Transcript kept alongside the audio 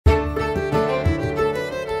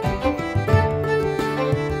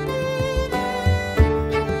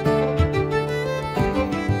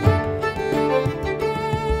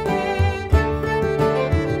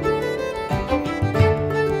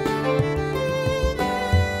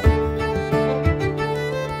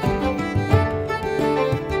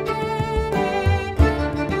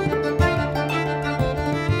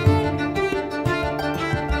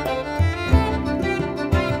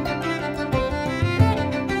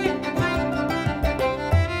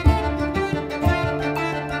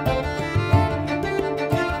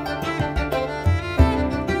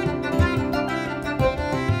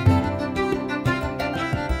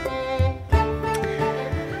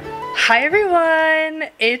Hi everyone,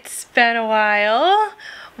 it's been a while.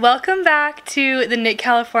 Welcome back to the Knit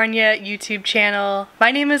California YouTube channel.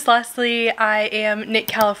 My name is Leslie. I am Knit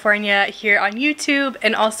California here on YouTube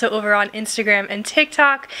and also over on Instagram and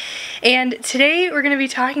TikTok. And today we're going to be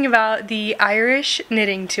talking about the Irish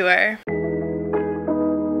knitting tour.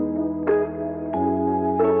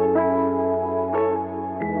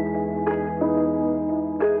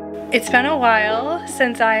 It's been a while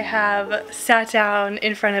since I have sat down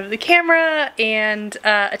in front of the camera and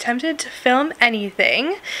attempted to film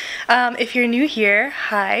anything. If you're new here,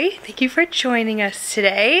 hi, thank you for joining us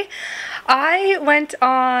today. I went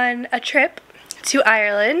on a trip to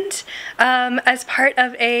Ireland as part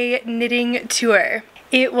of a knitting tour.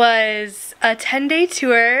 It was a 10-day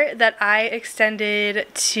tour that I extended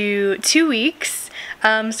to 2 weeks,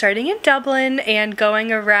 starting in Dublin and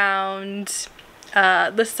going around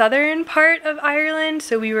the southern part of Ireland.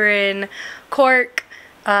 So we were in Cork,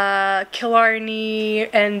 Killarney,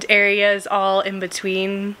 and areas all in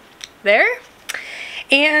between there.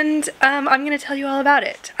 And I'm going to tell you all about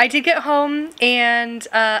it. I did get home and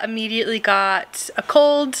immediately got a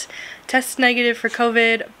cold, test negative for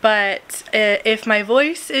COVID, but if my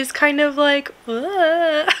voice is kind of like,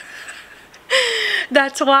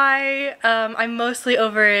 that's why. I'm mostly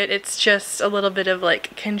over it. It's just a little bit of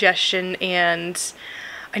like congestion and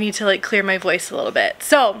I need to like clear my voice a little bit.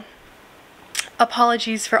 So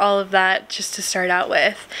apologies for all of that just to start out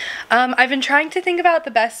with. I've been trying to think about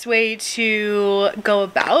the best way to go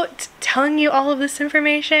about telling you all of this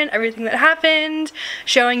information, everything that happened,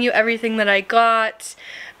 showing you everything that I got,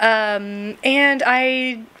 and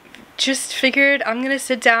I just figured I'm gonna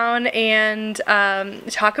sit down and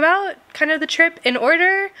talk about kind of the trip in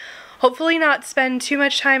order. Hopefully not spend too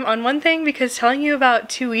much time on one thing because telling you about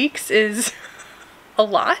 2 weeks is a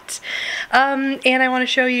lot. And I want to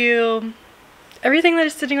show you everything that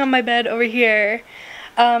is sitting on my bed over here.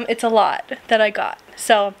 It's a lot that I got.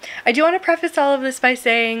 So I do want to preface all of this by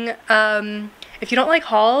saying if you don't like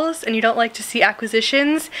hauls and you don't like to see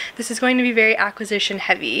acquisitions, this is going to be very acquisition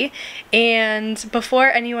heavy. And before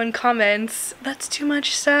anyone comments, that's too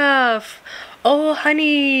much stuff, oh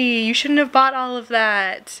honey, you shouldn't have bought all of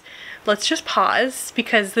that, let's just pause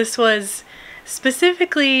because this was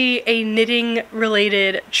specifically a knitting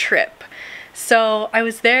related trip. So I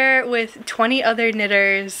was there with 20 other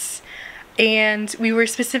knitters and we were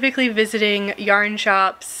specifically visiting yarn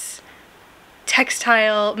shops,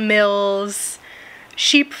 textile mills,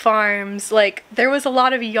 sheep farms. Like, there was a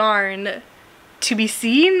lot of yarn to be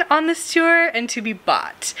seen on this tour and to be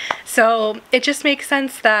bought. So it just makes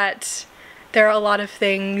sense that there are a lot of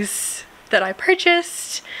things that I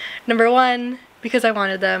purchased. Number one, because I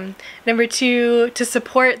wanted them. Number two, to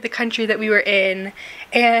support the country that we were in.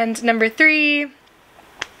 And number three,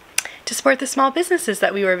 to support the small businesses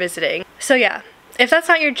that we were visiting. So yeah, if that's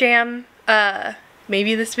not your jam,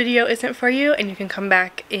 maybe this video isn't for you and you can come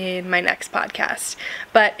back in my next podcast.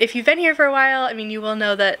 But if you've been here for a while, I mean, you will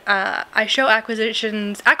know that I show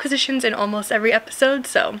acquisitions in almost every episode,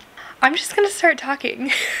 so I'm just gonna start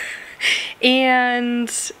talking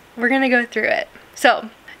and we're gonna go through it. So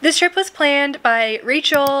this trip was planned by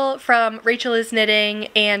Rachel from Rachel is Knitting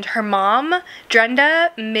and her mom,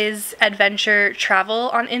 Drenda, Ms. Adventure Travel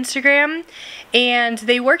on Instagram, and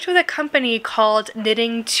they worked with a company called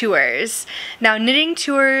Knitting Tours. Now, Knitting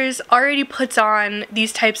Tours already puts on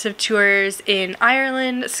these types of tours in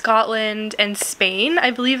Ireland, Scotland, and Spain, I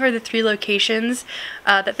believe are the 3 locations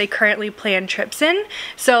that they currently plan trips in.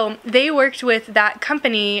 So they worked with that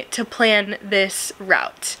company to plan this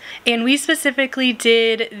route. And we specifically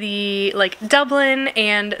did the like Dublin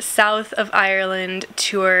and south of Ireland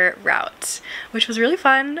tour route, which was really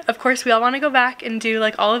fun. Of course, we all want to go back and do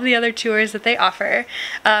like all of the other tours that they offer,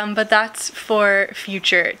 but that's for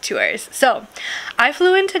future tours. So I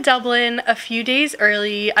flew into Dublin a few days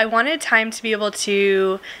early. I wanted time to be able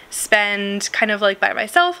to spend kind of like by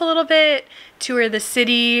myself a little bit, tour the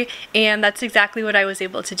city, and that's exactly what I was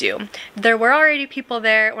able to do. There were already people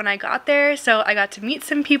there when I got there, so I got to meet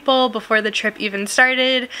some people before the trip even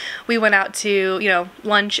started. We went out to, you know,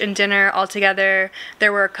 lunch and dinner all together.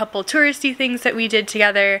 There were a couple touristy things that we did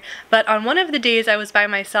together, but on one of the days I was by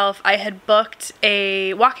myself, I had booked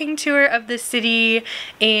a walking tour of the city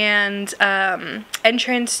and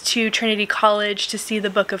entrance to Trinity College to see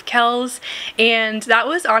the Book of Kells, and that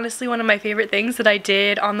was honestly one of my favorite things that I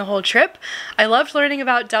did on the whole trip. I loved learning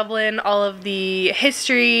about Dublin, all of the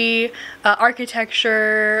history,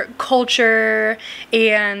 architecture, culture,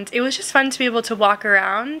 and it was just fun to be able to walk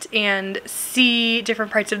around and see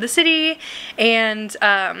different parts of the city and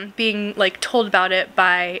being like told about it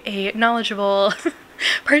by a knowledgeable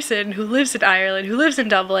person who lives in Ireland, who lives in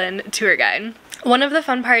Dublin, tour guide. One of the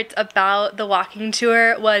fun parts about the walking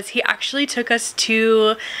tour was he actually took us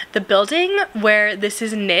to the building where This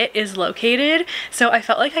Is Knit is located. So I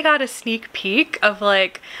felt like I got a sneak peek of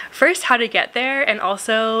like first how to get there and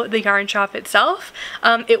also the yarn shop itself.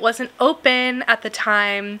 It wasn't open at the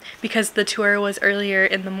time because the tour was earlier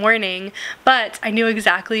in the morning, but I knew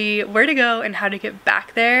exactly where to go and how to get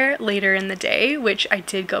back there later in the day, which I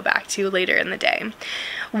did go back to later in the day.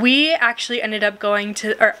 We actually ended up going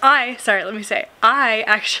to, or I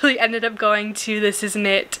actually ended up going to This Is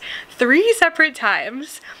Knit 3 separate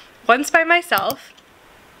times. Once by myself,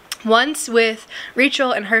 once with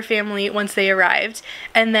Rachel and her family once they arrived,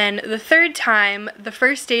 and then the third time, the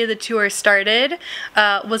first day of the tour started,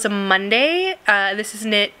 was a Monday. This Is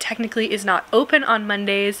Knit technically is not open on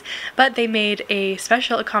Mondays, but they made a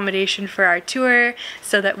special accommodation for our tour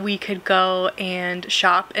so that we could go and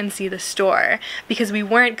shop and see the store, because we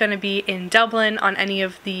weren't going to be in Dublin on any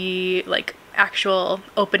of the like actual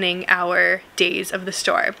opening hour days of the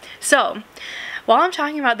store. So while I'm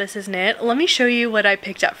talking about This Is Knit, let me show you what I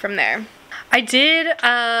picked up from there. I did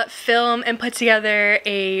film and put together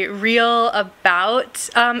a reel about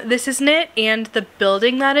This Is Knit and the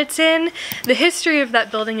building that it's in. The history of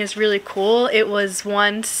that building is really cool. It was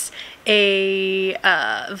once a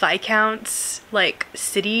Viscount's like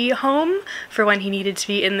city home for when he needed to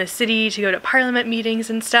be in the city to go to parliament meetings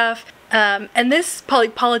and stuff. And this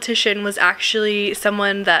politician was actually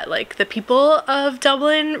someone that like the people of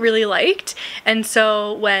Dublin really liked, and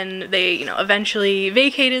so when they, you know, eventually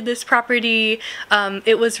vacated this property,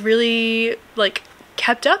 it was really like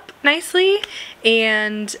kept up nicely,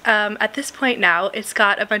 and at this point now it's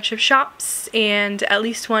got a bunch of shops and at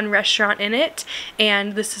least one restaurant in it,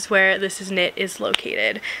 and this is where This Is Knit is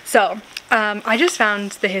located. So I just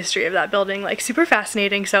found the history of that building like super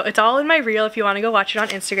fascinating, so it's all in my reel if you want to go watch it on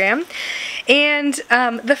Instagram. And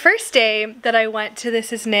the first day that I went to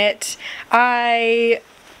This Is Knit, I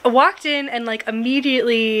walked in and like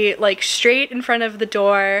immediately like straight in front of the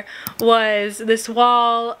door was this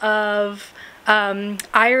wall of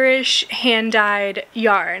Irish hand-dyed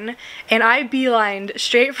yarn, and I beelined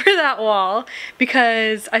straight for that wall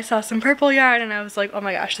because I saw some purple yarn and I was like, oh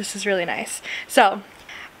my gosh, this is really nice. So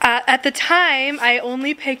at the time I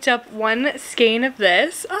only picked up one skein of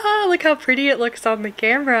this. Oh, look how pretty it looks on the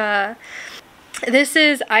camera. This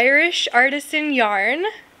is Irish artisan yarn,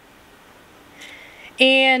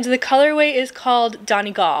 and the colorway is called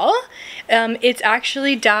Donegal. It's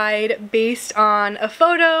actually dyed based on a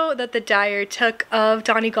photo that the dyer took of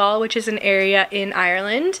Donegal, which is an area in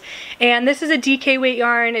Ireland. And this is a DK weight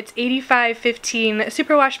yarn. It's 85-15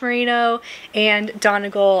 superwash merino and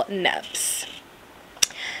Donegal nebs.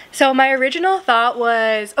 So my original thought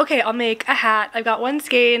was, okay, I'll make a hat. I've got one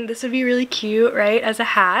skein. This would be really cute, right, as a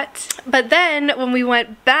hat. But then when we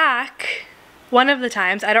went back one of the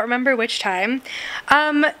times, I don't remember which time,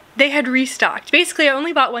 they had restocked. Basically, I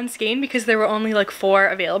only bought one skein because there were only like 4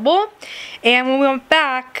 available. And when we went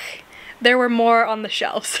back, there were more on the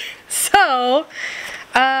shelves. So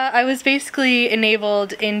I was basically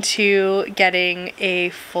enabled into getting a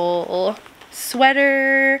full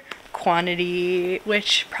sweater quantity,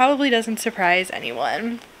 which probably doesn't surprise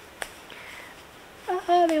anyone.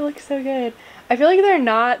 Ah, they look so good. I feel like they're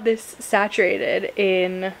not this saturated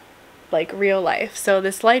in like real life, so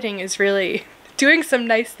this lighting is really doing some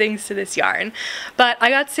nice things to this yarn. But I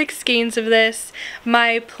got 6 skeins of this.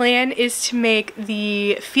 My plan is to make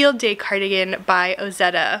the field day cardigan by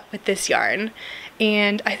Ozetta with this yarn,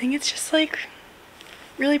 and I think it's just like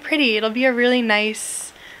really pretty. It'll be a really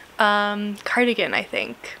nice cardigan, I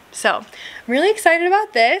think. So I'm really excited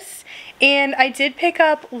about this. And I did pick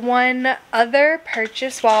up one other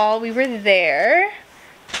purchase while we were there.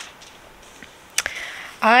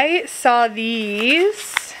 I saw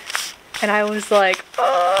these and I was like,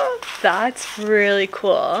 oh, that's really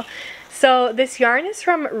cool. So this yarn is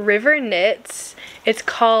from River Knits. It's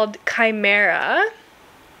called Chimera,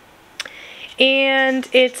 and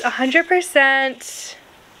it's 100%,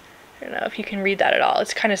 I don't know if you can read that at all,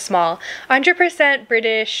 it's kind of small, 100%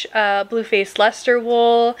 British blue-faced Leicester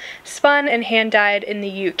wool, spun and hand-dyed in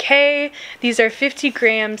the UK. These are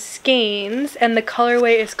 50-gram skeins, and the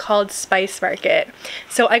colorway is called Spice Market.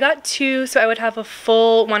 So I got 2, so I would have a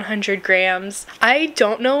full 100 grams. I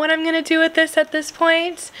don't know what I'm gonna do with this at this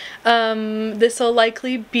point. This will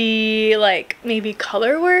likely be like maybe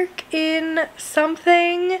color work in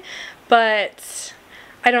something, but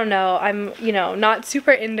I don't know. I'm, you know, not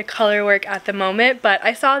super into color work at the moment, but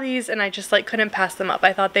I saw these and I just like couldn't pass them up.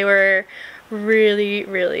 I thought they were really,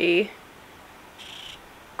 really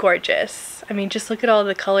gorgeous. I mean, just look at all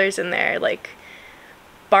the colors in there, like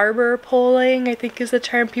barber poling, I think is the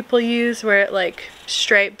term people use, where it like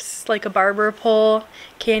stripes like a barber pole,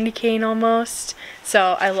 candy cane almost.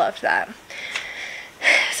 So I loved that.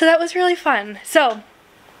 So that was really fun. So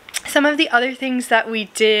some of the other things that we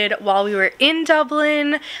did while we were in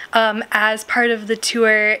Dublin as part of the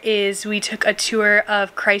tour is we took a tour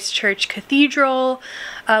of Christchurch Cathedral,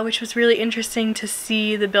 which was really interesting to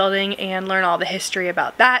see the building and learn all the history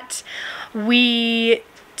about that. We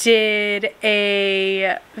did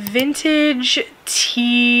a vintage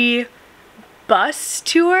tea bus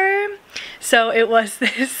tour. So it was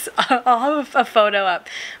this, I'll have a photo up,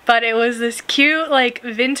 but it was this cute like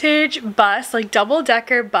vintage bus, like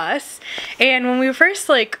double-decker bus. And when we first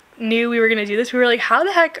like knew we were gonna do this, we were like, how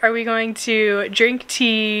the heck are we going to drink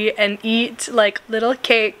tea and eat like little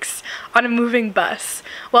cakes on a moving bus?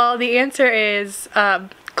 Well, the answer is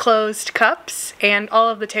closed cups, and all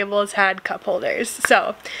of the tables had cup holders.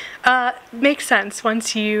 So makes sense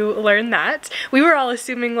once you learn that. We were all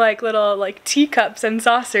assuming like little like teacups and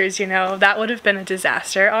saucers, you know. That would have been a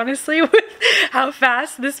disaster, honestly, with how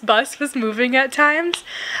fast this bus was moving at times.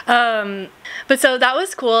 But so that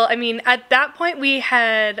was cool. I mean, at that point we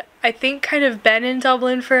had, I think, kind of been in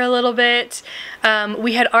Dublin for a little bit.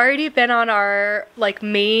 We had already been on our like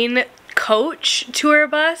main coach tour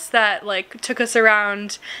bus that like took us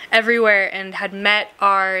around everywhere and had met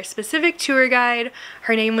our specific tour guide.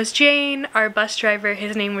 Her name was Jane. Our bus driver,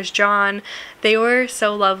 his name was John. They were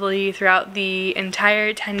so lovely throughout the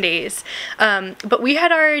entire 10 days. But we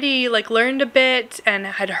had already like learned a bit and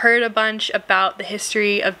had heard a bunch about the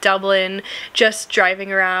history of Dublin just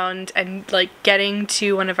driving around and like getting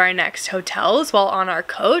to one of our next hotels while on our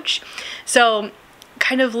coach. So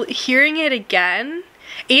kind of hearing it again.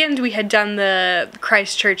 And we had done the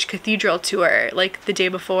Christchurch Cathedral tour like the day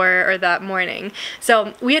before or that morning.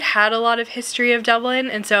 So we had a lot of history of Dublin,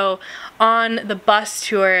 and so on the bus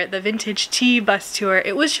tour, the vintage tea bus tour,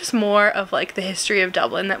 it was just more of like the history of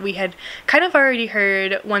Dublin that we had kind of already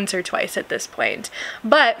heard once or twice at this point.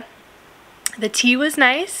 But the tea was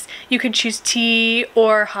nice. You could choose tea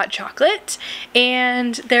or hot chocolate,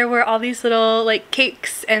 and there were all these little like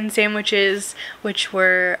cakes and sandwiches which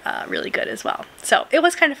were really good as well. So it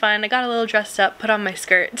was kind of fun. I got a little dressed up, put on my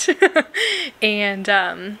skirt,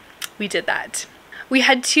 and we did that. We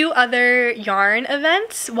had 2 other yarn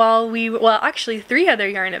events while well, actually 3 other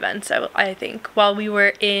yarn events, I think, while we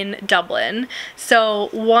were in Dublin. So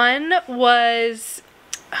one was,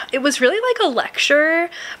 it was really like a lecture,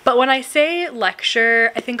 but when I say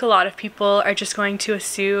lecture, I think a lot of people are just going to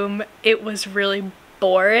assume it was really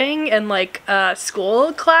boring and like a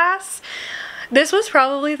school class. This was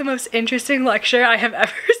probably the most interesting lecture I have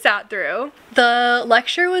ever sat through. The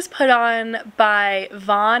lecture was put on by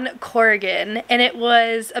Von Corrigan, and it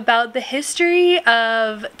was about the history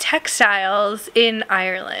of textiles in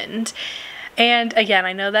Ireland. And again,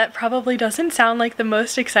 I know that probably doesn't sound like the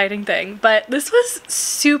most exciting thing, but this was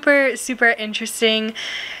super, super interesting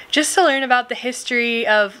just to learn about the history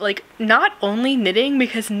of like not only knitting,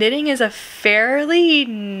 because knitting is a fairly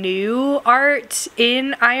new art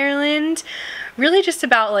in Ireland, really just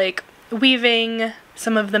about like weaving,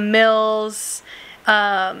 some of the mills,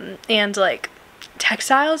 and like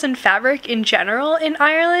textiles and fabric in general in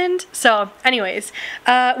Ireland. So anyways,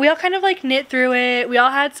 we all kind of like knit through it. We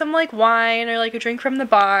all had some like wine or like a drink from the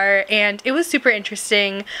bar, and it was super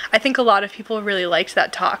interesting. I think a lot of people really liked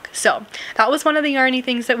that talk. So that was one of the yarny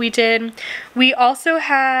things that we did. We also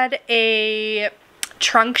had a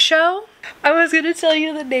trunk show. I was gonna tell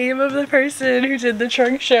you the name of the person who did the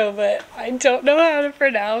trunk show, but I don't know how to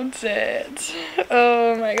pronounce it.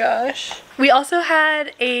 Oh my gosh. We also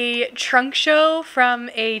had a trunk show from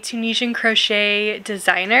a Tunisian crochet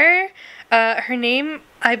designer. Her name,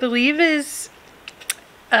 I believe, is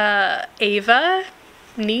Ava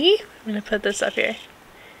Nee. I'm gonna put this up here.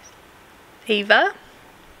 Ava.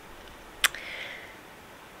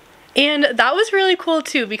 And that was really cool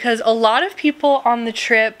too, because a lot of people on the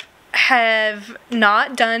trip have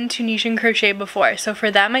not done Tunisian crochet before, so for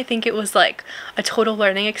them I think it was like a total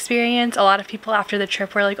learning experience. A lot of people after the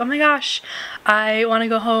trip were like, oh my gosh, I want to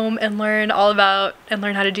go home and learn all about and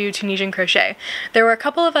learn how to do Tunisian crochet. There were a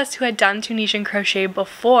couple of us who had done Tunisian crochet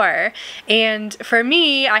before, and for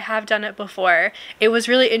me, I have done it before. It was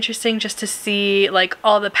really interesting just to see like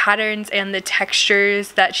all the patterns and the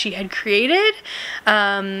textures that she had created.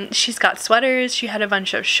 She's got sweaters, she had a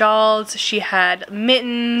bunch of shawls, she had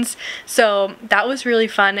mittens. So that was really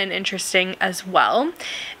fun and interesting as well.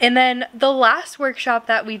 And then the last workshop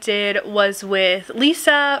that we did was with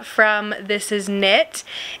Lisa from This Is Knit,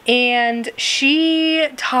 and she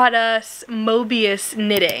taught us Mobius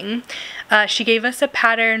knitting. She gave us a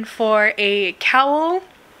pattern for a cowl,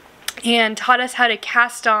 and taught us how to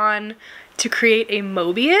cast on to create a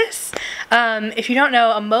Mobius. If you don't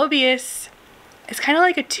know, a Mobius is kind of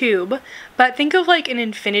like a tube, but think of like an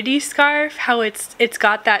infinity scarf, how it's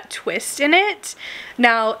got that twist in it.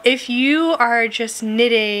 Now, if you are just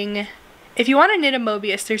knitting, if you want to knit a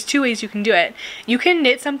Mobius, there's two ways you can do it. You can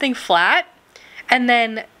knit something flat and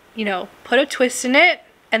then, you know, put a twist in it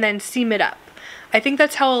and then seam it up. I think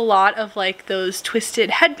that's how a lot of like those twisted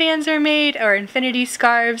headbands are made, or infinity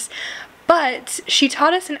scarves. But she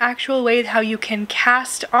taught us an actual way how you can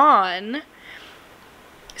cast on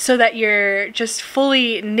so that you're just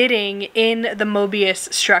fully knitting in the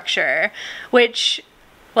Mobius structure, which,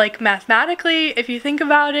 like, mathematically, if you think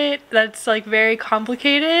about it, that's like very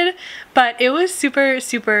complicated, but it was super,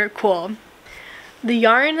 super cool. The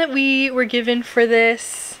yarn that we were given for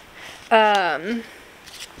this, to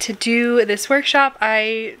do this workshop,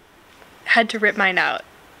 I had to rip mine out.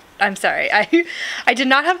 I'm sorry. I did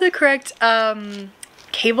not have the correct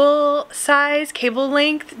cable size, cable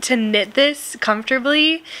length to knit this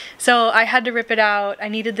comfortably, so I had to rip it out. I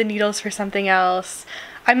needed the needles for something else.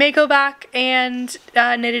 I may go back and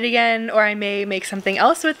knit it again, or I may make something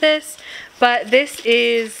else with this, but this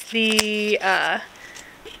is the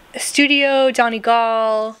Studio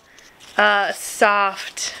Donegal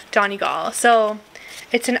soft Donegal. So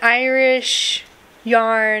it's an Irish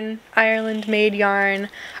yarn, Ireland made yarn.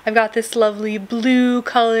 I've got this lovely blue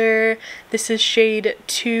color. This is shade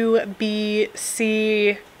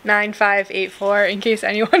 2BC9584, in case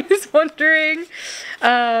anyone is wondering.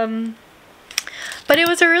 But it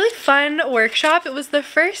was a really fun workshop. It was the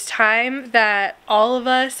first time that all of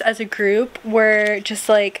us as a group were just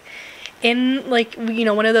like in, like, you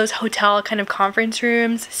know, one of those hotel kind of conference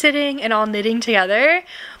rooms, sitting and all knitting together,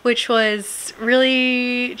 which was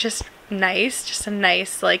really just nice, just a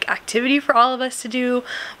nice like activity for all of us to do.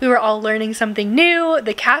 We were all learning something new.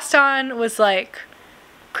 The cast on was like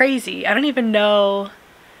crazy. I don't even know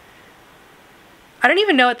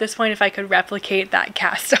at this point if I could replicate that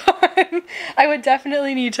cast on. I would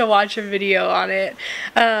definitely need to watch a video on it.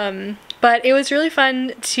 But it was really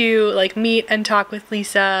fun to like meet and talk with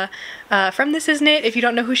Lisa from This Is Knit. If you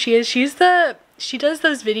don't know who she is, she does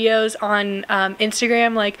those videos on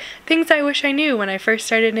Instagram, like things I wish I knew when I first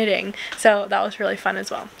started knitting. So that was really fun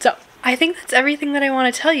as well. So I think that's everything that I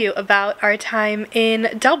want to tell you about our time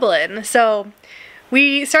in Dublin. So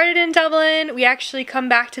we started in Dublin. We actually come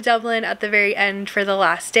back to Dublin at the very end for the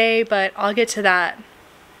last day, but I'll get to that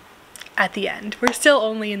at the end. We're still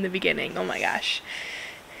only in the beginning. Oh my gosh.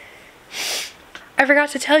 I forgot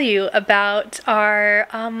to tell you about our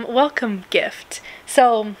welcome gift.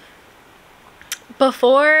 So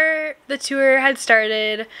before the tour had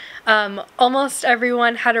started, almost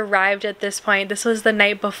everyone had arrived at this point. This was the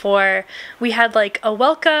night before. We had like a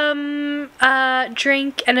welcome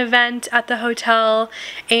drink and event at the hotel,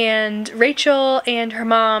 and Rachel and her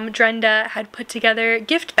mom, Drenda, had put together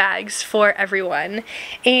gift bags for everyone.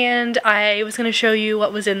 And I was going to show you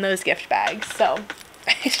what was in those gift bags. So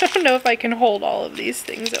I don't know if I can hold all of these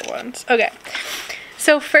things at once. Okay.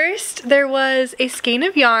 So first, there was a skein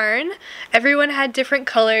of yarn. Everyone had different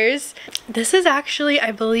colors. This is actually,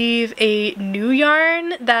 I believe, a new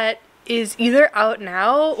yarn that is either out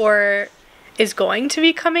now or is going to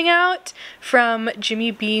be coming out from Jimmy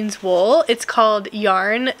Bean's Wool. It's called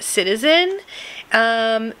Yarn Citizen.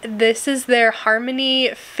 This is their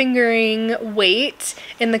Harmony fingering weight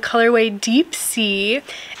in the colorway Deep Sea,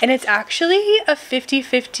 and it's actually a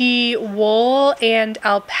 50-50 wool and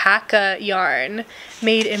alpaca yarn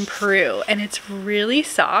made in Peru, and it's really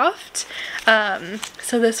soft.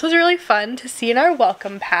 So this was really fun to see in our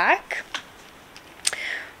welcome pack.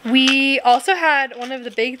 We also had, one of the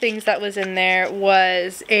big things that was in there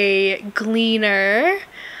was a gleaner.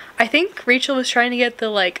 I think Rachel was trying to get the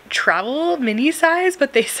like travel mini size,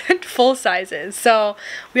 but they sent full sizes. So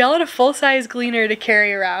we all had a full size gleaner to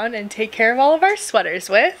carry around and take care of all of our sweaters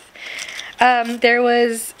with. There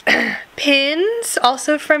was pins,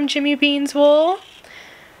 also from Jimmy Bean's Wool.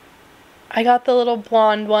 I got the little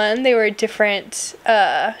blonde one. They were different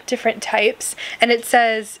types, and it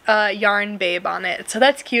says Yarn Babe on it. So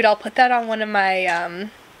that's cute. I'll put that on one of my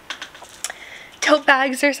tote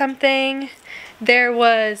bags or something. There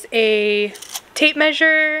was a tape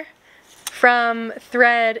measure from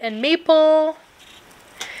Thread and Maple,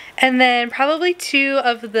 and then probably two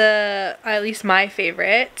of the, at least my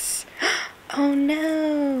favorites. Oh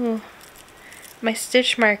no! My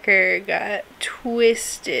stitch marker got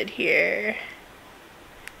twisted here.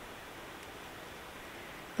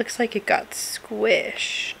 Looks like it got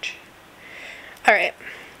squished. Alright.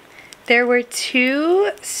 There were two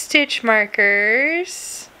stitch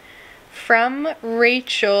markers from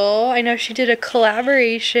Rachel. I know she did a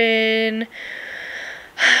collaboration.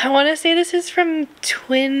 I want to say this is from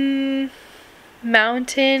Twin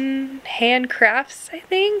Mountain Handcrafts, I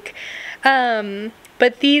think.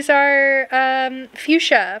 But these are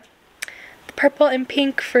fuchsia. Purple and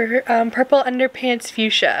pink for purple underpants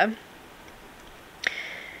fuchsia.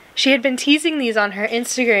 She had been teasing these on her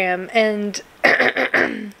Instagram, and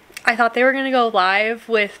I thought they were going to go live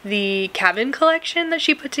with the cabin collection that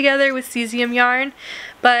she put together with cesium yarn,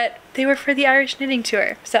 but they were for the Irish knitting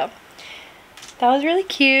tour. So that was really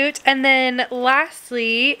cute. And then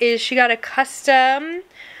lastly is she got a custom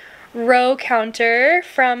row counter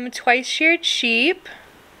from Twice Sheared Sheep.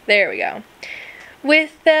 There we go.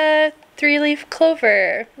 With the 3-leaf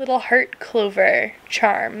clover, little heart clover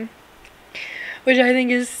charm, which I think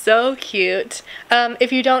is so cute.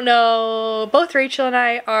 If you don't know, both Rachel and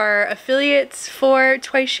I are affiliates for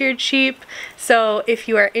Twice Sheared Sheep, so if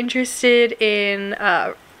you are interested in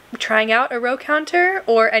trying out a row counter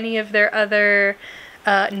or any of their other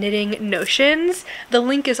knitting notions, the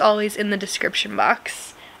link is always in the description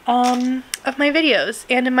box of my videos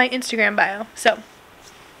and in my Instagram bio. So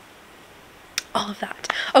all of that.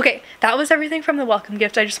 Okay, that was everything from the welcome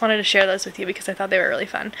gift. I just wanted to share those with you because I thought they were really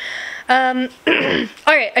fun.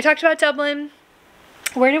 Alright, I talked about Dublin.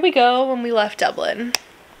 Where did we go when we left Dublin?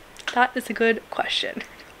 That is a good question.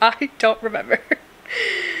 I don't remember.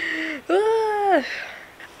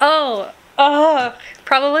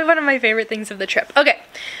 Probably one of my favorite things of the trip. Okay,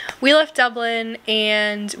 we left Dublin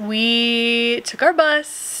and we took our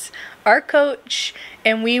bus, our coach,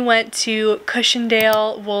 and we went to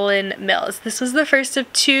Cushendale Woolen Mills. This was the first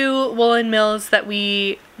of 2 woolen mills that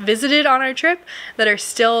we visited on our trip that are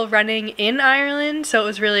still running in Ireland, so it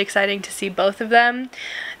was really exciting to see both of them.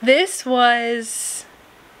 This was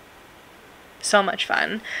so much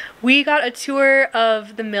fun. We got a tour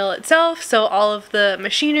of the mill itself, so all of the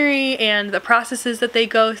machinery and the processes that they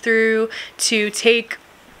go through to take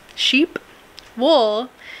sheep wool,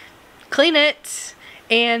 clean it,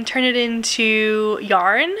 and turn it into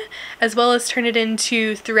yarn, as well as turn it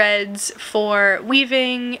into threads for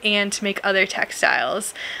weaving and to make other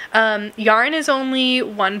textiles. Yarn is only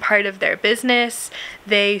one part of their business.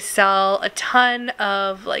 They sell a ton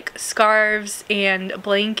of like scarves and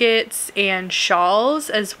blankets and shawls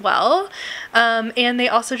as well. And they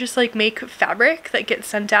also just like make fabric that gets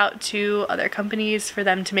sent out to other companies for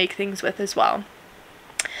them to make things with as well.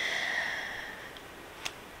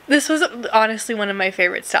 This was honestly one of my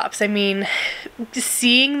favorite stops. I mean,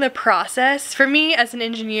 seeing the process for me as an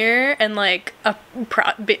engineer and like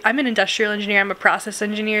I'm an industrial engineer, I'm a process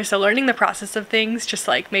engineer, so learning the process of things just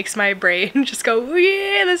like makes my brain just go, oh,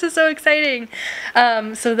 yeah, this is so exciting.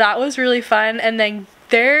 So that was really fun. And then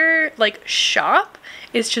their like shop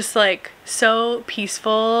is just like so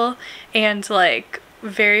peaceful and like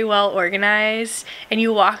very well organized, and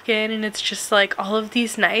you walk in and it's just like all of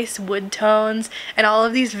these nice wood tones and all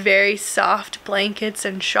of these very soft blankets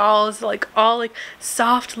and shawls, like all like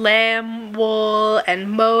soft lamb wool and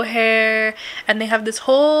mohair, and they have this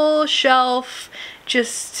whole shelf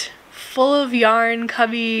just full of yarn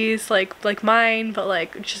cubbies like mine, but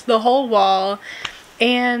like just the whole wall.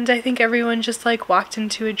 And I think everyone just like walked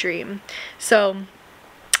into a dream. So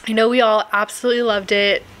I know we all absolutely loved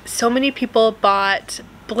it. So many people bought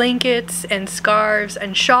blankets and scarves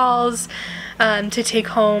and shawls to take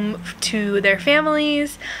home to their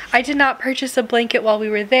families. I did not purchase a blanket while we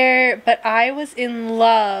were there, but I was in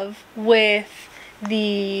love with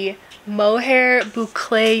the mohair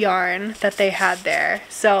boucle yarn that they had there.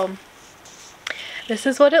 So this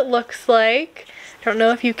is what it looks like. I don't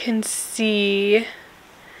know if you can see.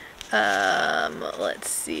 Let's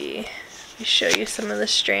see. Show you some of the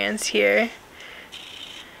strands here.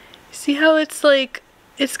 See how it's like,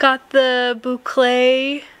 it's got the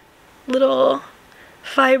boucle little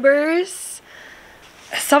fibers?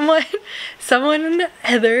 Someone,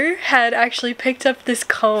 Heather, had actually picked up this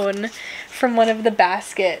cone from one of the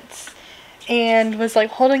baskets and was like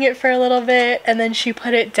holding it for a little bit, and then she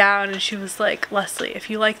put it down and she was like, Leslie, if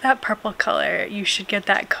you like that purple color, you should get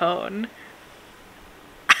that cone.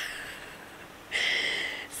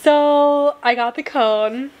 So I got the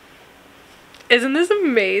cone. Isn't this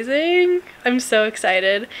amazing? I'm so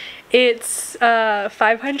excited. It's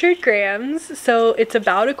 500 grams, so it's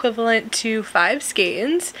about equivalent to 5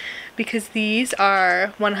 skeins because these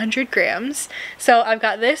are 100 grams. So I've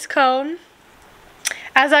got this cone.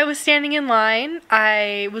 As I was standing in line,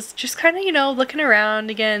 I was just kind of, you know, looking around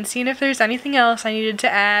again, seeing if there's anything else I needed to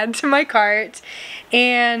add to my cart,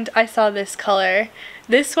 and I saw this color.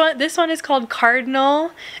 This one is called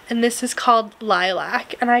Cardinal, and this is called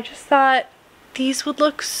Lilac, and I just thought, these would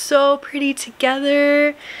look so pretty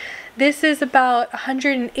together. This is about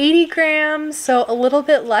 180 grams, so a little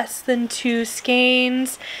bit less than 2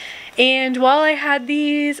 skeins. And while I had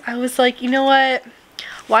these, I was like, you know what?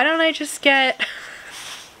 Why don't I just get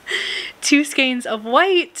 2 skeins of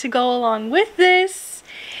white to go along with this?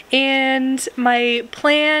 And my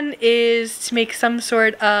plan is to make some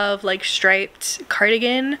sort of like striped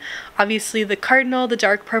cardigan. Obviously the cardinal, the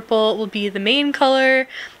dark purple, will be the main color.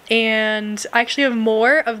 And I actually have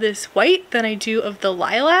more of this white than I do of the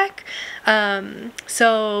lilac.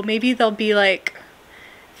 So maybe there'll be like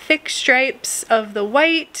thick stripes of the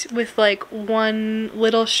white with like one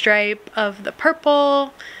little stripe of the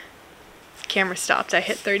purple. Camera stopped, I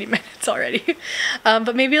hit 30 minutes already.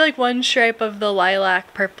 But maybe like one stripe of the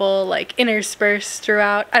lilac purple like interspersed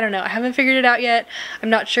throughout. I don't know, I haven't figured it out yet. I'm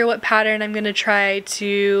not sure what pattern I'm gonna try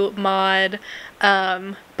to mod,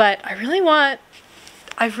 but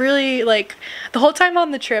I've really like, the whole time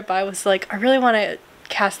on the trip I was like, I really want to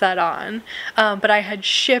cast that on, but I had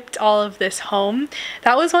shipped all of this home.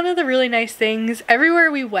 That was one of the really nice things.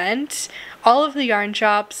 Everywhere we went, all of the yarn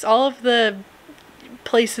shops, all of the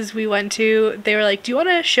places we went to, they were like, do you want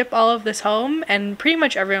to ship all of this home? And pretty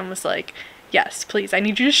much everyone was like, yes, please, I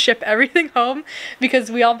need you to ship everything home,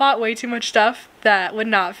 because we all bought way too much stuff that would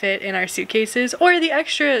not fit in our suitcases or the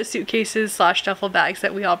extra suitcases / duffel bags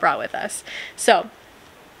that we all brought with us. So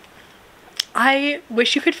I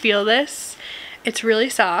wish you could feel this. It's really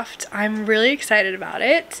soft. I'm really excited about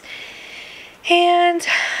it. And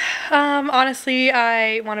honestly,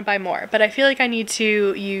 I want to buy more, but I feel like I need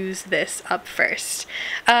to use this up first.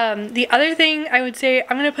 The other thing I would say,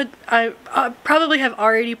 I probably have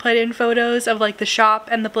already put in photos of like the shop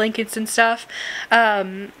and the blankets and stuff.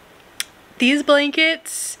 These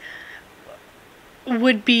blankets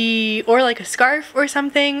would be, or like a scarf or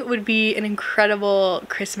something, would be an incredible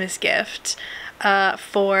Christmas gift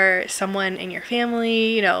for someone in your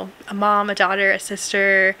family, you know, a mom, a daughter, a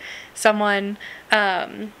sister, someone.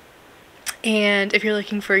 And if you're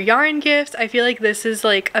looking for yarn gifts, I feel like this is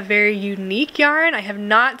like a very unique yarn. I have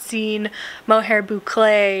not seen mohair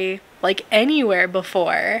boucle like anywhere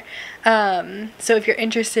before. So if you're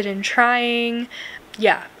interested in trying,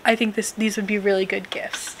 yeah, I think these would be really good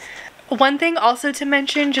gifts. One thing also to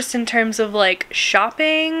mention, just in terms of like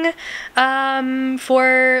shopping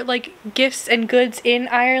for like gifts and goods in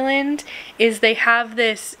Ireland, is they have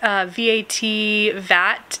this VAT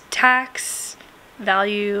tax,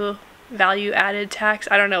 value added tax,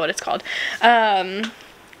 I don't know what it's called. But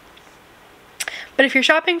if you're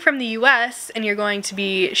shopping from the US and you're going to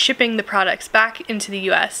be shipping the products back into the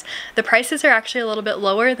US, the prices are actually a little bit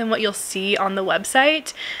lower than what you'll see on the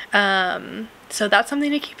website. So that's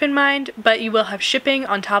something to keep in mind, but you will have shipping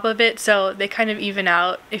on top of it, so they kind of even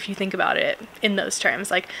out if you think about it in those terms,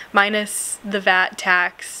 like minus the VAT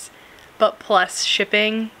tax, but plus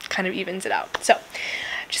shipping kind of evens it out. So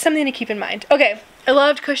just something to keep in mind. Okay, I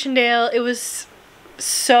loved Cushendale. It was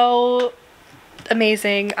so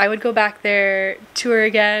amazing. I would go back there, tour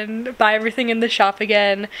again, buy everything in the shop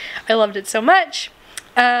again. I loved it so much.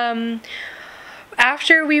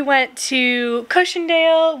 After we went to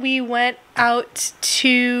Cushendale, we went out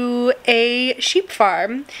to a sheep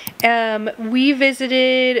farm. We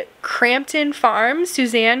visited Crampton Farm,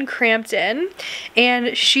 Suzanne Crampton,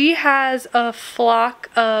 and she has a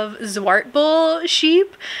flock of Zwartbull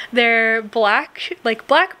sheep. They're black, like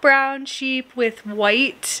black-brown sheep with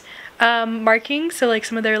white markings, so like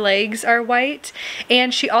some of their legs are white.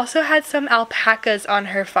 And she also had some alpacas on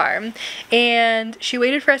her farm, and she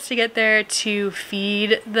waited for us to get there to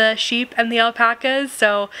feed the sheep and the alpacas.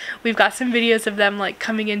 So we've got some videos of them like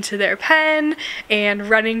coming into their pen and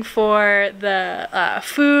running for the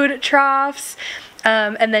food troughs.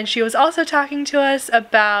 And then she was also talking to us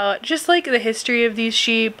about just like the history of these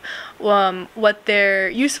sheep, what they're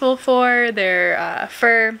useful for, their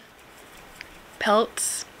fur,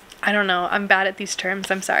 pelts. I don't know, I'm bad at these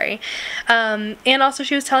terms, I'm sorry. And also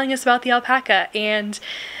she was telling us about the alpaca, and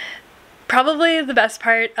probably the best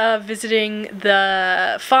part of visiting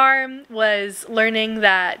the farm was learning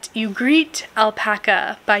that you greet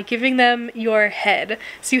alpaca by giving them your head.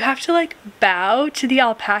 So you have to like bow to the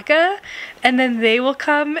alpaca, and then they will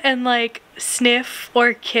come and like sniff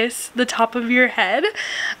or kiss the top of your head.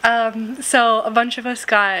 So a bunch of us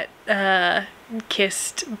got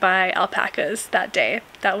kissed by alpacas that day.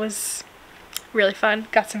 That was really fun.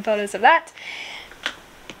 Got some photos of that.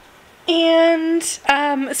 And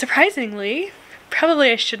surprisingly,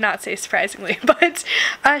 probably I should not say surprisingly, but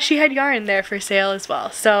she had yarn there for sale as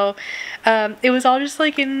well. So it was all just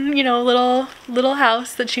like in, you know, little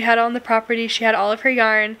house that she had on the property. She had all of her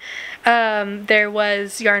yarn. There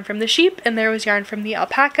was yarn from the sheep and there was yarn from the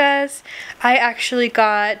alpacas. I actually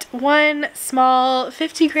got one small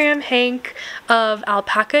 50-gram hank of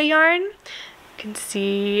alpaca yarn. You can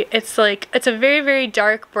see it's a very, very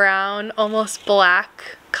dark brown, almost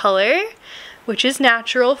black color, which is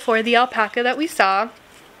natural for the alpaca that we saw.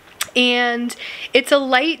 And it's a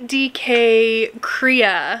light DK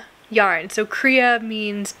cria yarn. So cria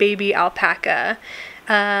means baby alpaca.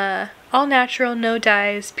 All natural, no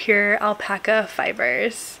dyes, pure alpaca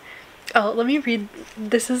fibers. Oh, let me read.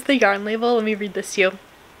 This is the yarn label. Let me read this to you.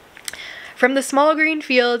 From the small green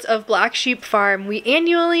fields of Black Sheep Farm, we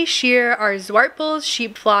annually shear our Zwartbulls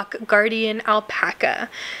sheep flock guardian alpaca.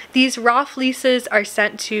 These raw fleeces are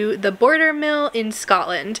sent to the Border Mill in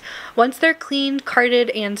Scotland. Once they're cleaned, carded,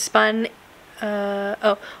 and spun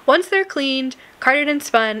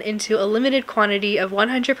into a limited quantity of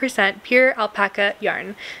 100% pure alpaca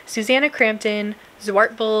yarn. Susanna Crampton,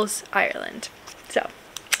 Zwartbulls, Ireland. So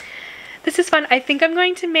this is fun. I think I'm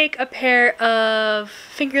going to make a pair of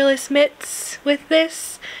fingerless mitts with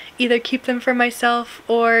this. Either keep them for myself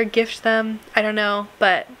or gift them. I don't know,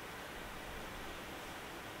 but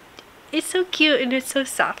it's so cute and it's so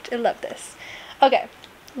soft. I love this. Okay,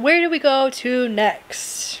 where do we go to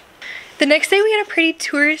next? The next day we had a pretty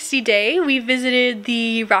touristy day. We visited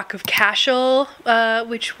the Rock of Cashel,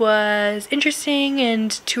 which was interesting,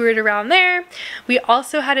 and toured around there. We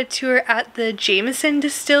also had a tour at the Jameson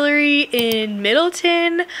Distillery in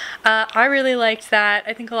Middleton. I really liked that.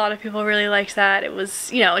 I think a lot of people really liked that. It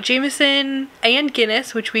was, you know, Jameson and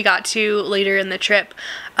Guinness, which we got to later in the trip,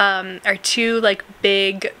 are two like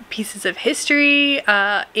big pieces of history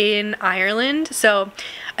in Ireland. So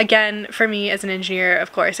again, for me as an engineer,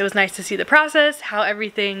 of course, it was nice to see the process, how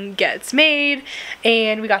everything gets made,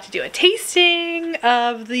 and we got to do a tasting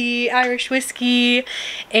of the Irish whiskey,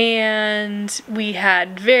 and we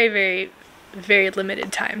had very, very, very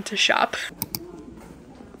limited time to shop.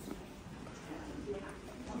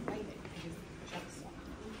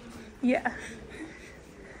 Yeah.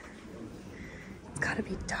 It's gotta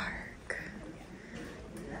be dark.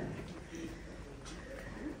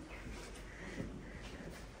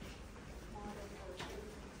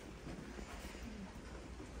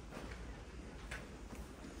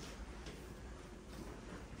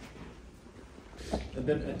 And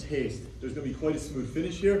then a taste. There's going to be quite a smooth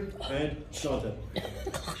finish here, and snot it.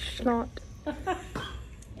 Snot. Are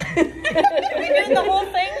we doing the whole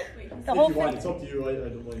thing? The whole if you want, thing? it's up to you. I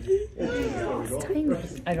don't mind. Oh,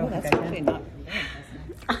 Jesus, I don't think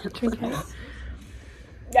I can.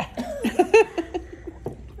 Yeah.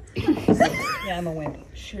 Yeah, I'm a wimp.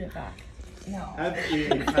 Shoot it back. No. Add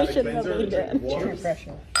a palate cleanser and drink water.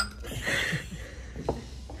 Pressure.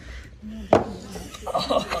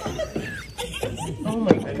 Oh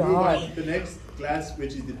my And god. the next glass,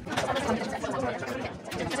 which is the...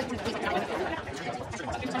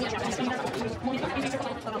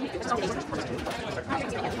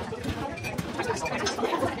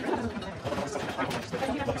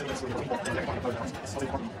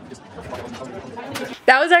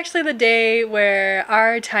 That was actually the day where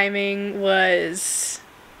our timing was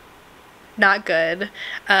not good.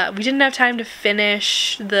 We didn't have time to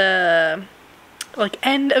finish the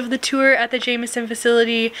end of the tour at the Jameson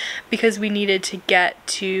facility because we needed to get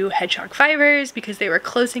to Hedgehog Fibers because they were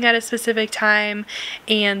closing at a specific time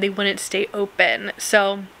and they wouldn't stay open.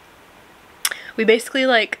 So we basically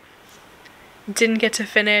didn't get to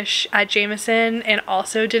finish at Jameson and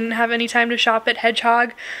also didn't have any time to shop at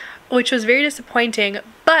Hedgehog, which was very disappointing,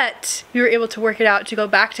 but we were able to work it out to go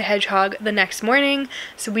back to Hedgehog the next morning,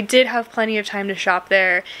 so we did have plenty of time to shop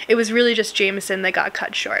there. It was really just Jameson that got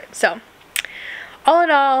cut short. So all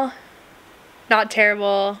in all, not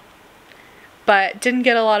terrible, but didn't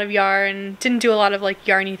get a lot of yarn, didn't do a lot of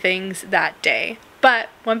yarny things that day. But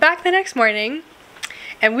went back the next morning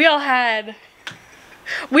and we all had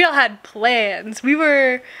plans. We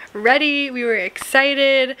were ready, we were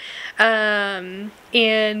excited, and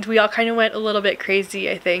we all kind of went a little bit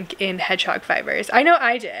crazy, I think, in Hedgehog Fibers. I know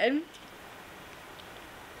I did.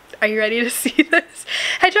 Are you ready to see this?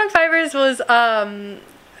 Hedgehog Fibers was,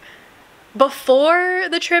 before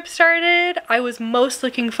the trip started, I was most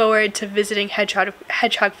looking forward to visiting Hedgehog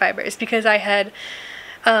Fibers because I had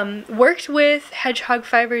worked with Hedgehog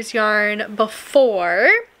Fibers yarn before,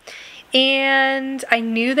 and I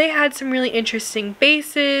knew they had some really interesting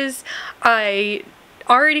bases. I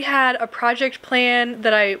already had a project plan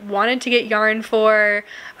that I wanted to get yarn for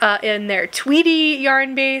in their Tweety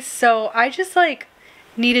yarn base, so I just like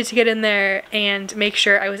needed to get in there and make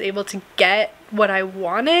sure I was able to get what I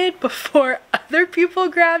wanted before other people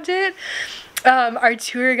grabbed it. Our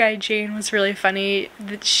tour guide Jane was really funny.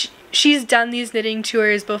 She's done these knitting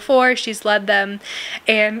tours before, she's led them,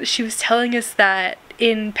 and she was telling us that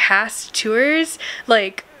in past tours,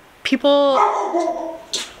 like, people...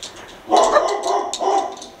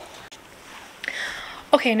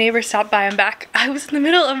 Okay, neighbor stopped by, I'm back. I was in the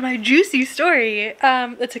middle of my juicy story.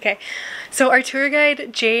 That's okay. So our tour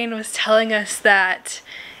guide Jane was telling us that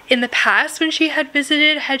in the past when she had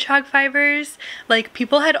visited hedgehog fibers, like,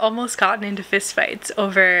 people had almost gotten into fistfights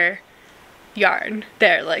over yarn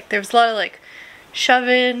there. Like, there was a lot of like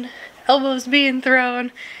shoving, elbows being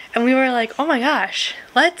thrown, and we were like, oh my gosh,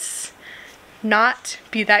 let's not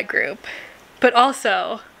be that group. But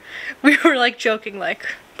also we were like joking, like,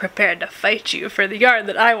 prepared to fight you for the yarn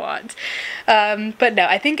that I want. But no,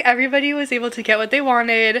 I think everybody was able to get what they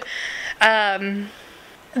wanted.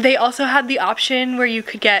 They also had the option where you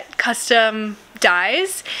could get custom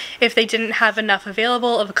dyes if they didn't have enough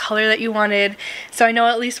available of a color that you wanted. So I know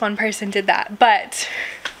at least one person did that, but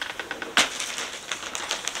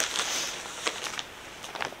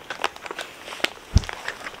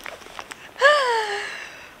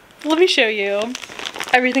let me show you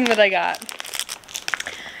everything that I got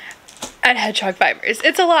at Hedgehog Fibers.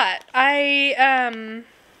 It's a lot. I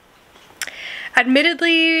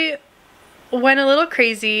admittedly went a little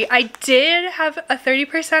crazy. I did have a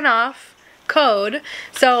 30% off code,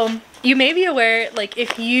 so you may be aware, like,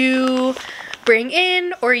 if you bring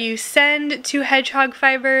in or you send to Hedgehog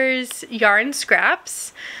Fibers yarn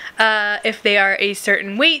scraps, if they are a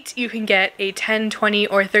certain weight, you can get a 10, 20,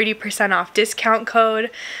 or 30% off discount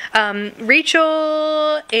code.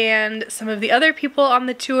 Rachel and some of the other people on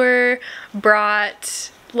the tour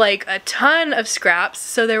brought like a ton of scraps,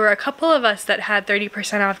 so there were a couple of us that had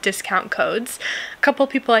 30% off discount codes. A couple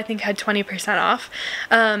people I think had 20% off.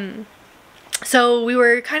 So we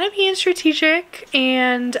were kind of being strategic,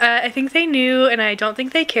 and I think they knew, and I don't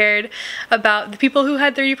think they cared about the people who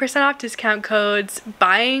had 30% off discount codes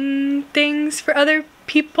buying things for other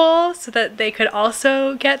people so that they could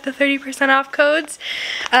also get the 30% off codes.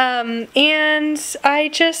 And I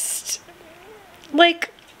just,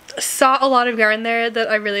 like, saw a lot of yarn there that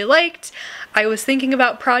I really liked. I was thinking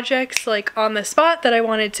about projects like on the spot that I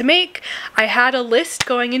wanted to make. I had a list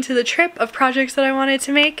going into the trip of projects that I wanted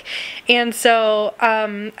to make, and so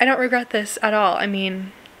I don't regret this at all. I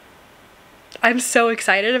mean, I'm so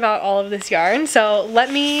excited about all of this yarn, so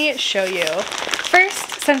let me show you.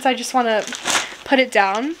 First, since I just want to put it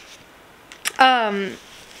down,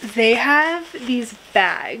 they have these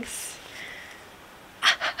bags.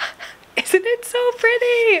 Isn't it so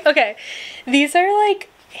pretty? Okay, these are like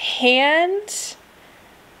hand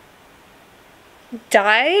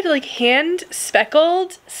dyed, like hand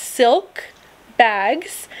speckled silk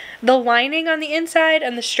bags. The lining on the inside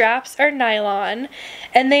and the straps are nylon,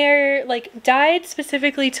 and they are like dyed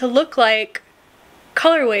specifically to look like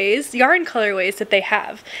colorways, yarn colorways that they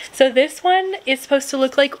have. So this one is supposed to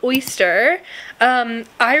look like oyster.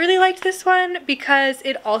 I really liked this one because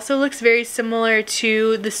it also looks very similar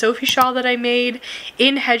to the Sophie shawl that I made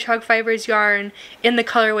in Hedgehog Fibers yarn in the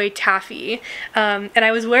colorway Taffy. And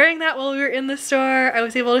I was wearing that while we were in the store. I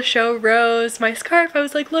was able to show Rose my scarf. I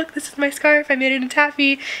was like, look, this is my scarf. I made it in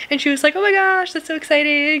Taffy. And she was like, oh my gosh, that's so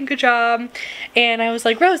exciting. Good job. And I was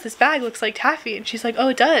like, Rose, this bag looks like Taffy. And she's like, oh,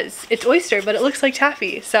 it does. It's oyster, but it looks like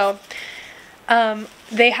Taffy. So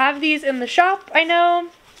they have these in the shop, I know.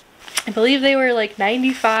 I believe they were like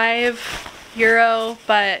 €95,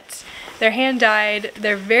 but they're hand dyed.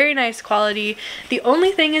 They're very nice quality. The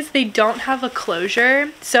only thing is they don't have a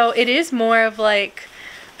closure, so it is more of like,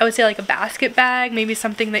 I would say like a basket bag, maybe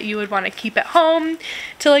something that you would want to keep at home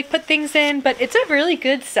to like put things in, but it's a really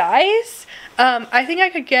good size. I think I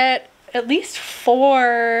could get at least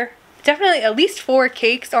definitely at least four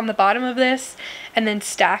cakes on the bottom of this and then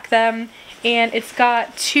stack them. And it's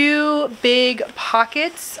got two big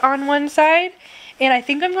pockets on one side, and I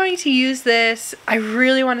think I'm going to use this. I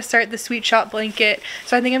really want to start the Sweet Shop blanket,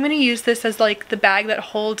 so I think I'm going to use this as like the bag that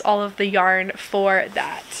holds all of the yarn for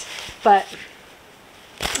that. But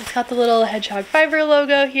it's got the little Hedgehog Fiber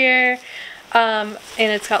logo here, and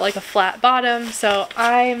it's got like a flat bottom, so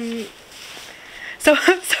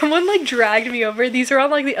someone like dragged me over. These were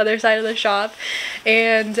on like the other side of the shop,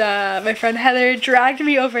 and my friend Heather dragged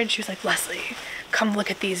me over and she was like, Leslie, come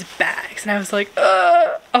look at these bags. And I was like,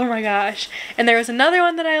 oh my gosh. And there was another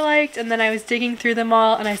one that I liked, and then I was digging through them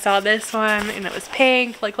all and I saw this one and it was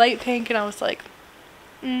pink, like light pink, and I was like,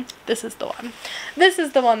 this is the one. This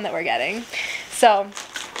is the one that we're getting. So,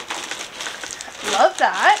 love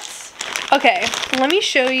that. Okay, let me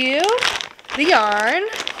show you the yarn.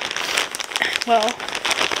 Well,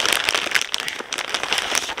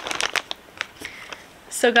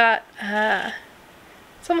 so got,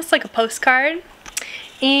 it's almost like a postcard.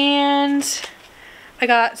 And I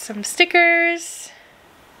got some stickers.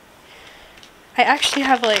 I actually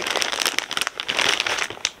have like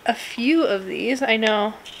a few of these. I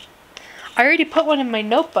know. I already put one in my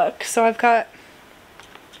notebook, so I've got,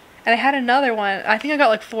 and I had another one. I think I got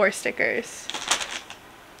like 4 stickers.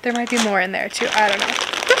 There might be more in there too. I don't know.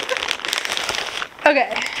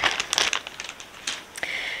 Okay.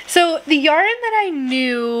 So the yarn that I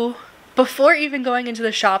knew before even going into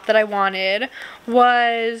the shop that I wanted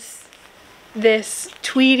was this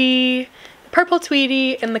tweedy, purple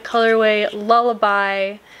tweedy in the colorway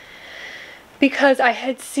Lullaby, because I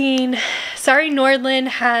had seen Sari Nordlund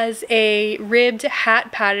has a ribbed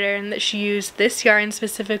hat pattern that she used this yarn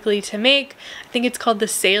specifically to make. I think it's called the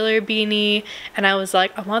Sailor Beanie, and I was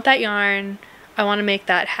like, I want that yarn. I want to make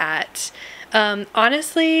that hat.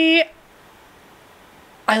 Honestly,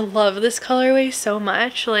 I love this colorway so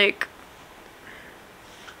much. Like,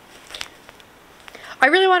 I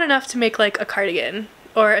really want enough to make like a cardigan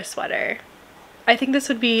or a sweater. I think this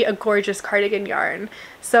would be a gorgeous cardigan yarn.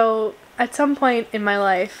 So at some point in my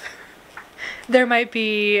life, there might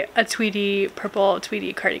be a tweedy, purple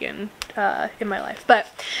tweedy cardigan in my life. But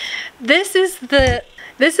this is the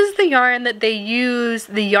yarn that they use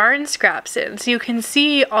the yarn scraps in. So you can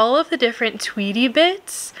see all of the different tweedy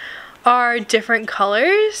bits are different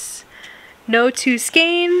colors. No 2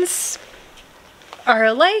 skeins are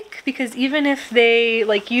alike, because even if they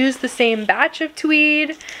like use the same batch of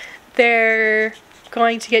tweed, they're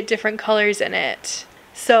going to get different colors in it.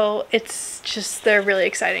 So it's just, they're really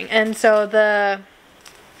exciting. And so the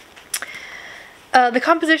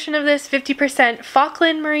composition of this, 50%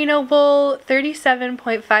 Falkland merino wool,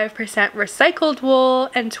 37.5% recycled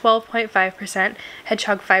wool, and 12.5%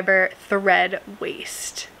 hedgehog fiber thread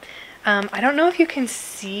waste. I don't know if you can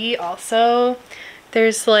see also,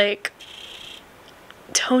 there's like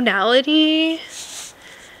tonality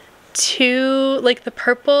to like the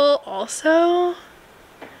purple also.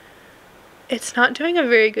 It's not doing a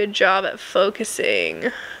very good job at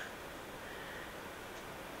focusing.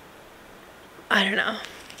 I don't know,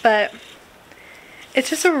 but it's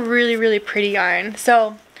just a really, really pretty yarn.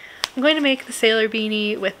 So I'm going to make the Sailor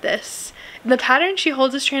Beanie with this. In the pattern, she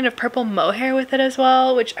holds a strand of purple mohair with it as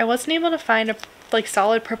well, which I wasn't able to find a like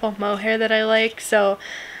solid purple mohair that I like. So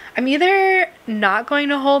I'm either not going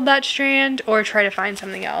to hold that strand or try to find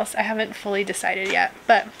something else. I haven't fully decided yet,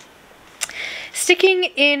 but sticking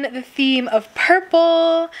in the theme of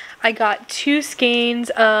purple, I got 2 skeins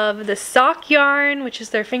of the sock yarn, which is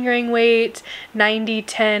their fingering weight,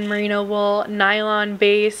 90-10 merino wool nylon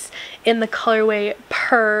base in the colorway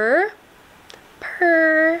Purr.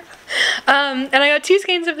 And I got 2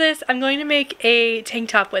 skeins of this. I'm going to make a tank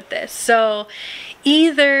top with this. So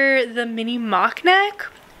either the mini mock neck,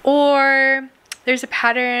 or there's a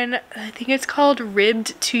pattern, I think it's called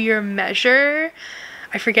Ribbed to Your Measure.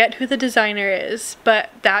 I forget who the designer is, but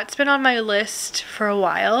that's been on my list for a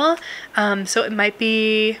while. So it might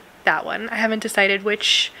be that one. I haven't decided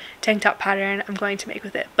which tank top pattern I'm going to make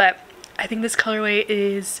with it, but I think this colorway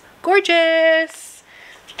is gorgeous.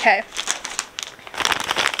 Okay.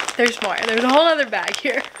 There's more. There's a whole other bag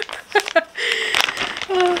here.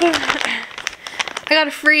 I got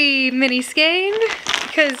a free mini skein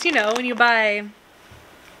because, you know, when you buy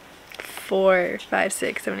 4, 5,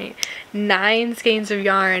 6, 7, 8, 9 skeins of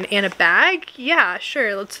yarn and a bag, yeah,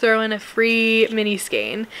 sure, let's throw in a free mini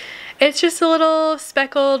skein. It's just a little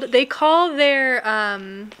speckled, they call their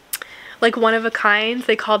like one of a kind,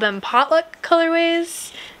 they call them potluck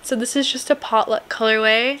colorways. So this is just a potluck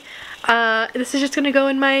colorway. This is just gonna go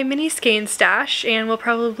in my mini skein stash and will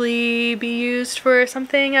probably be used for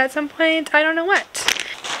something at some point. I don't know what.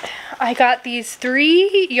 I got these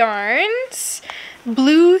 3 yarns,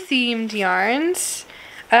 blue themed yarns.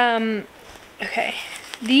 Okay,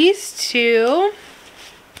 these 2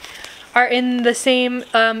 are in the same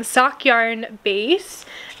sock yarn base.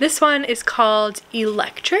 This one is called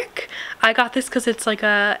Electric. I got this because it's like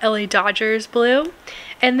a LA Dodgers blue.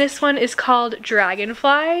 And this one is called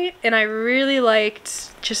Dragonfly, and I really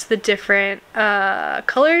liked just the different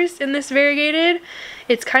colors in this variegated.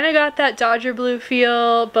 It's kind of got that Dodger blue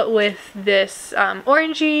feel, but with this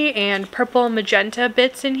orangey and purple magenta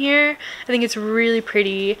bits in here. I think it's really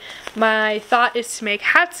pretty. My thought is to make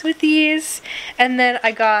hats with these, and then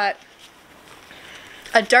I got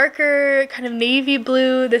a darker kind of navy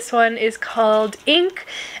blue. This one is called Ink,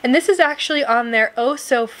 and this is actually on their Oh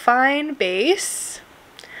So Fine base.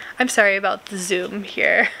 I'm sorry about the zoom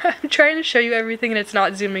here. I'm trying to show you everything and it's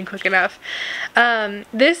not zooming quick enough.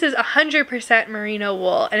 This is 100% merino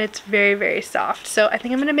wool and it's very, very soft. So I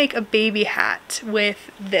think I'm gonna make a baby hat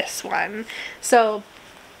with this one. So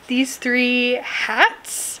these 3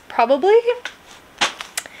 hats, probably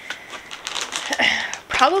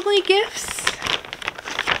gifts.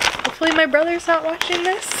 Hopefully my brother's not watching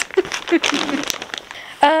this.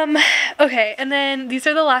 Okay, and then these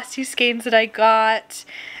are the last 2 skeins that I got.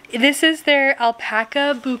 This is their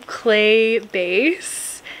alpaca boucle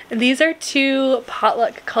base. And these are 2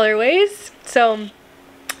 potluck colorways. So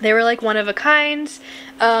they were like one of a kind,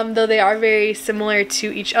 though they are very similar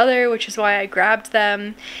to each other, which is why I grabbed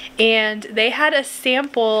them. And they had a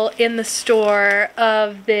sample in the store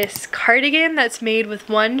of this cardigan that's made with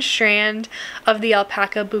 1 strand of the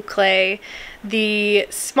alpaca boucle. The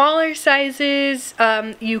smaller sizes,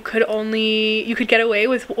 you could get away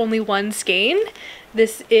with only 1 skein.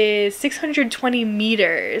 This is 620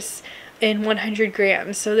 meters in 100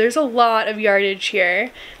 grams, so there's a lot of yardage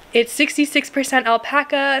here. It's 66%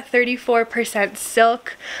 alpaca, 34%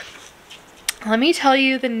 silk. Let me tell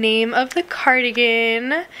you the name of the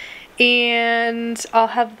cardigan, and I'll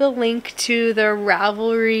have the link to the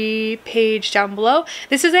Ravelry page down below.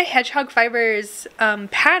 This is a Hedgehog Fibers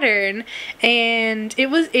pattern, and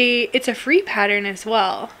it's a free pattern as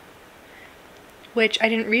well, which I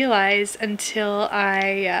didn't realize until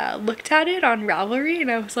I looked at it on Ravelry,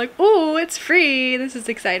 and I was like, oh, it's free, this is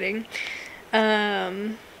exciting.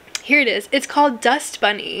 Here it is. It's called Dust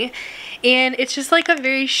Bunny, and it's just like a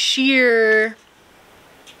very sheer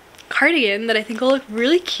cardigan that I think will look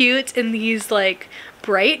really cute in these like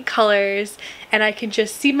bright colors, and I can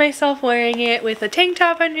just see myself wearing it with a tank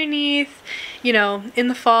top underneath, you know, in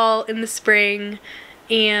the fall, in the spring,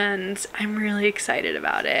 and I'm really excited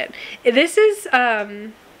about it. This is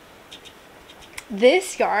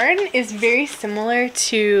this yarn is very similar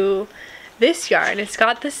to this yarn. It's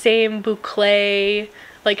got the same boucle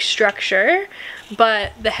like structure,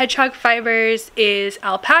 but the Hedgehog Fibers is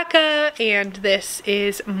alpaca and this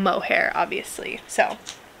is mohair, obviously. So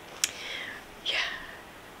yeah,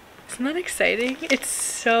 isn't that exciting? It's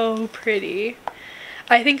so pretty.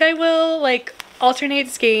 I think I will like alternate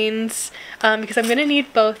skeins because I'm gonna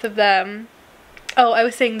need both of them. Oh, I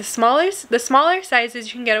was saying the smaller sizes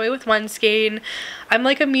you can get away with 1 skein. I'm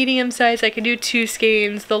like a medium size, I can do 2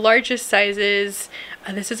 skeins. The largest sizes,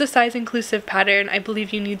 this is a size inclusive pattern, I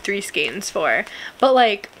believe you need 3 skeins for. But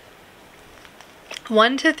like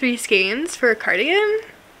 1 to 3 skeins for a cardigan?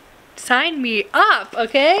 Sign me up,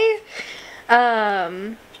 okay?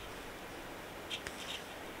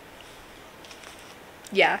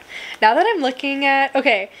 Yeah, now that I'm looking at,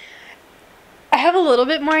 okay, I have a little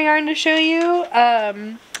bit more yarn to show you,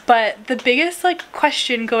 but the biggest like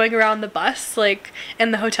question going around the bus, like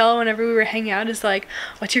in the hotel whenever we were hanging out, is like,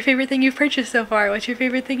 what's your favorite thing you've purchased so far? What's your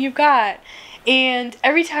favorite thing you've got? And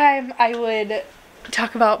every time I would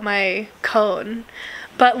talk about my cone,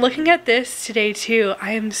 but looking at this today too,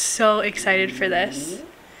 I am so excited for this.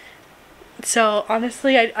 So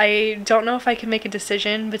honestly, I don't know if I can make a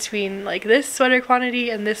decision between like this sweater quantity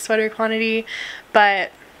and this sweater quantity,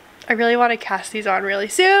 but I really want to cast these on really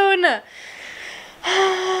soon.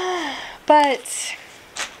 But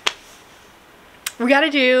we gotta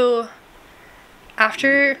do,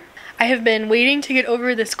 after I have been waiting to get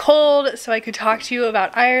over this cold so I could talk to you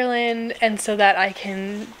about Ireland and so that I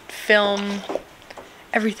can film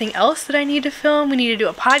everything else that I need to film. We need to do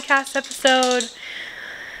a podcast episode.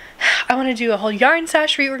 I want to do a whole yarn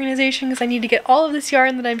stash reorganization because I need to get all of this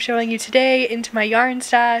yarn that I'm showing you today into my yarn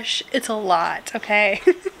stash. It's a lot, okay?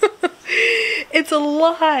 It's a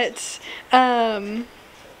lot.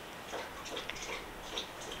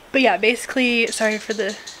 But yeah, basically, sorry for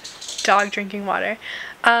the dog drinking water.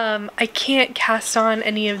 I can't cast on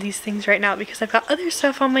any of these things right now because I've got other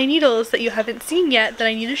stuff on my needles that you haven't seen yet that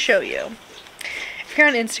I need to show you. If you're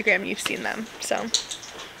on Instagram, you've seen them, so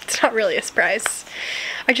it's not really a surprise.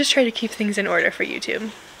 I just try to keep things in order for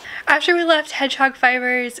YouTube. After we left Hedgehog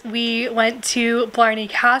Fibers, we went to Blarney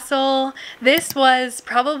Castle. This was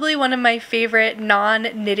probably one of my favorite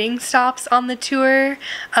non-knitting stops on the tour.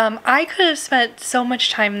 I could have spent so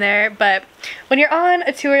much time there, but when you're on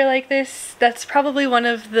a tour like this, that's probably one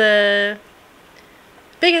of the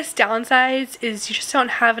biggest downsides is you just don't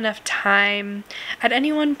have enough time at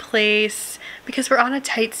any one place because we're on a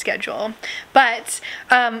tight schedule. But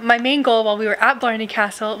my main goal while we were at Blarney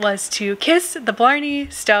Castle was to kiss the Blarney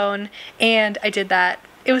Stone, and I did that.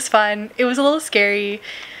 It was fun. It was a little scary.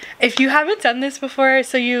 if you haven't done this before,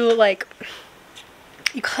 so you like,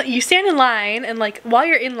 you stand in line, and like while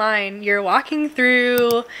you're in line, you're walking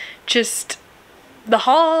through just the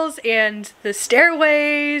halls and the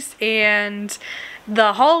stairways and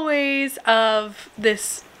the hallways of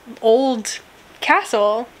this old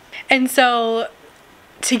castle. And so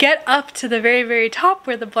to get up to the very, very top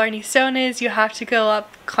where the Blarney Stone is, you have to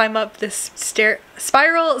climb up this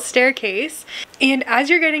spiral staircase. And as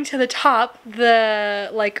you're getting to the top,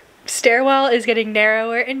 the like stairwell is getting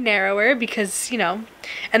narrower and narrower because, you know,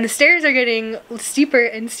 and the stairs are getting steeper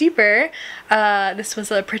and steeper. This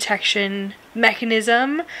was a protection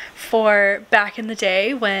mechanism for back in the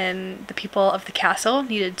day when the people of the castle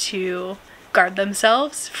needed to guard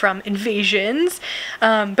themselves from invasions,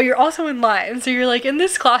 but you're also in line, so you're like in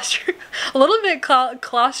this a little bit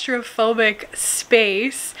claustrophobic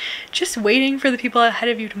space, just waiting for the people ahead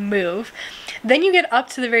of you to move. Then you get up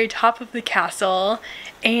to the very top of the castle,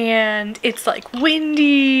 and it's like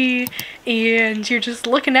windy, and you're just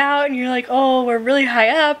looking out, and you're like, oh, we're really high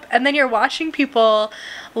up. And then you're watching people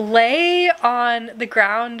lay on the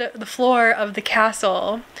ground, the floor of the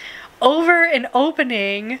castle, over an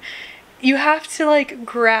opening. You have to like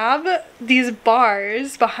grab these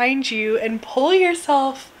bars behind you and pull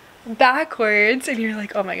yourself backwards, and you're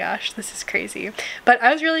like, oh my gosh, this is crazy. But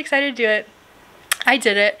I was really excited to do it. I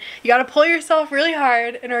did it. You gotta pull yourself really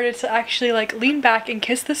hard in order to actually like lean back and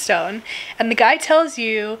kiss the stone. And the guy tells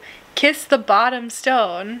you, kiss the bottom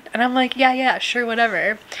stone. And I'm like, yeah, sure,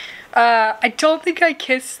 whatever. I don't think I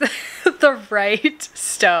kissed the right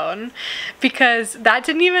stone, because that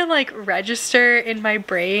didn't even like register in my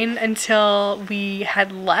brain until we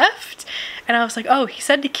had left. And I was like, oh, he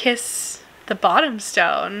said to kiss the bottom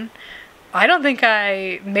stone. I don't think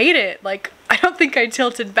I made it. Like, I don't think I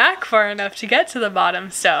tilted back far enough to get to the bottom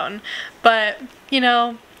stone. But, you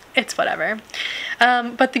know, it's whatever.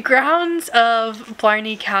 But the grounds of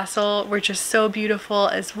Blarney Castle were just so beautiful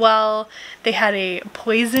as well. They had a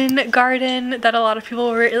poison garden that a lot of people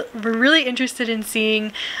were really interested in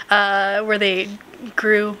seeing, where they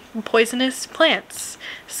grew poisonous plants.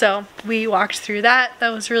 So we walked through that.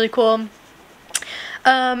 That was really cool.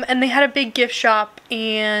 And they had a big gift shop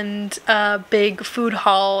and a big food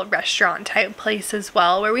hall restaurant type place as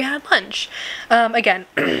well, where we had lunch. Again,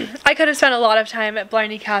 I could have spent a lot of time at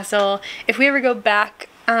Blarney Castle. If we ever go back,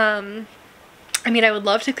 I mean, I would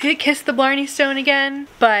love to kiss the Blarney Stone again,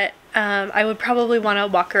 but I would probably want to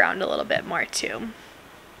walk around a little bit more too.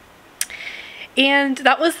 And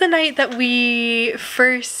that was the night that we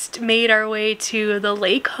first made our way to the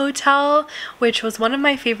Lake Hotel, which was one of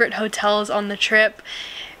my favorite hotels on the trip.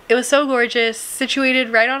 It was so gorgeous, situated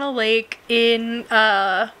right on a lake in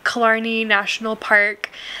Killarney National Park.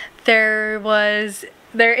 There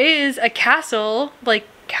is a castle, like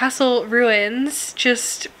castle ruins,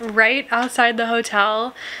 just right outside the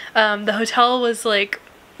hotel. The hotel was like,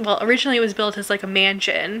 well, originally it was built as like a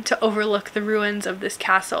mansion to overlook the ruins of this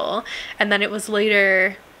castle, and then it was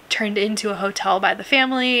later turned into a hotel by the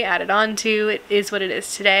family, added on to. It is what it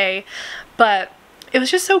is today. But it was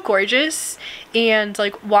just so gorgeous, and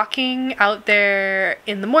like walking out there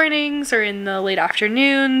in the mornings or in the late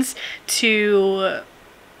afternoons to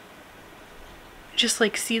just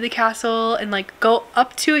like see the castle and like go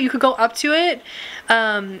up to it. You could go up to it,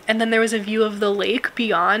 and then there was a view of the lake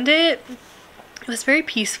beyond it. It was very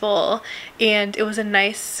peaceful, and it was a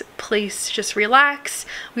nice place to just relax.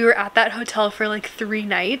 We were at that hotel for like 3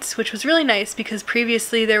 nights, which was really nice because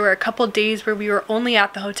previously there were a couple days where we were only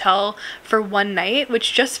at the hotel for 1 night,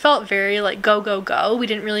 which just felt very like go, go, go. We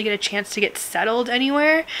didn't really get a chance to get settled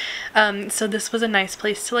anywhere. So this was a nice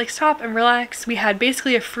place to like stop and relax. We had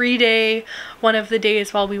basically a free day one of the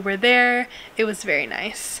days while we were there. It was very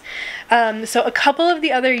nice. So a couple of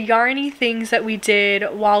the other yarny things that we did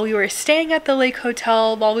while we were staying at the Lake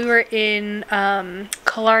Hotel, while we were in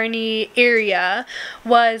Killarney area,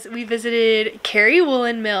 was we visited Kerry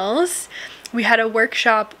Woolen Mills. We had a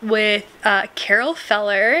workshop with Carol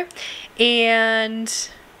Feller, and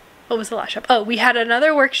what was the last shop? Oh, we had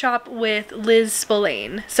another workshop with Liz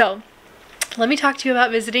Spillane. So let me talk to you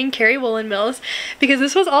about visiting Kerry Woolen Mills, because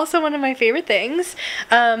this was also one of my favorite things.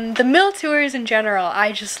 The mill tours in general,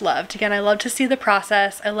 I just loved. Again, I love to see the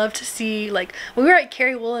process. I love to see, like, when we were at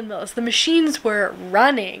Kerry Woolen Mills, the machines were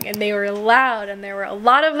running and they were loud and there were a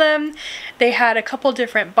lot of them. They had a couple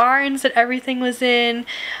different barns that everything was in.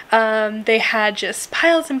 They had just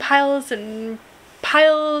piles and piles and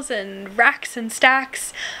piles and racks and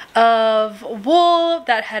stacks of wool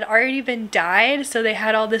that had already been dyed. So they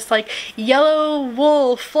had all this like yellow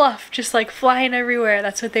wool fluff just like flying everywhere.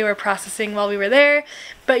 That's what they were processing while we were there.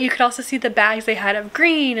 But you could also see the bags they had of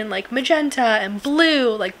green and like magenta and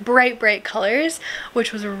blue, like bright colors,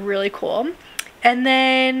 which was really cool. And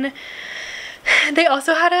then they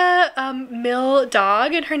also had a mill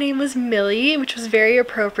dog, and her name was Millie, which was very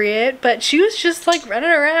appropriate, but she was just like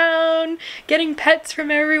running around getting pets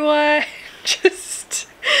from everyone, just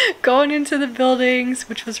going into the buildings,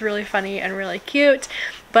 which was really funny and really cute.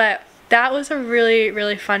 But that was a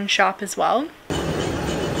really fun shop as well.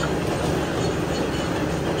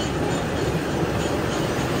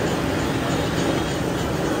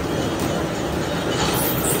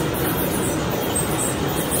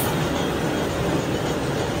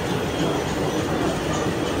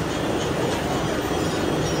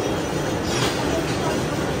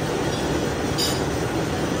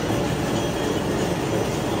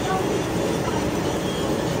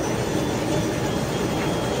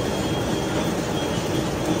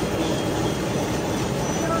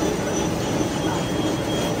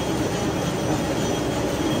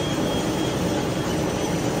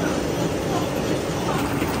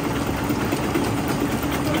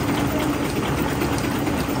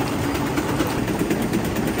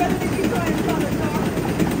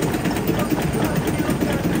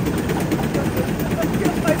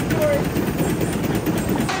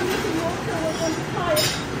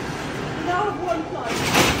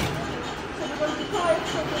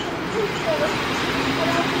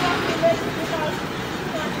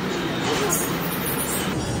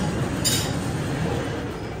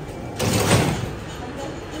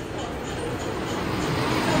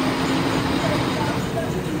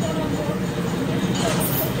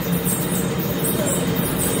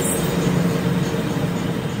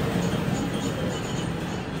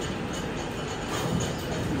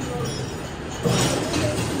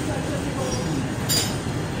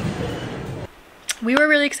 We were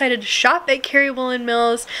really excited to shop at Cary Woolen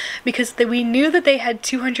Mills because we knew that they had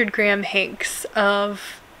 200-gram hanks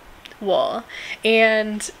of wool,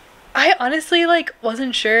 and I honestly like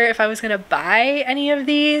wasn't sure if I was gonna buy any of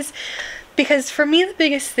these, because for me the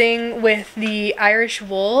biggest thing with the Irish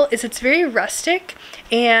wool is it's very rustic,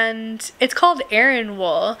 and it's called Aran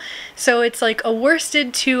wool, so it's like a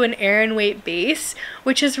worsted to an Aran weight base,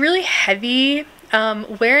 which is really heavy.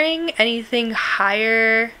 Wearing anything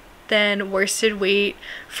higher than worsted weight,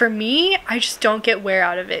 for me, I just don't get wear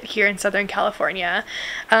out of it here in Southern California.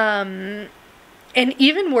 And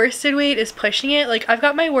even worsted weight is pushing it. Like, I've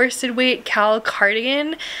got my worsted weight Cal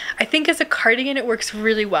cardigan. I think as a cardigan it works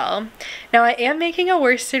really well. Now I am making a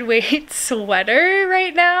worsted weight sweater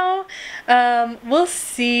right now. We'll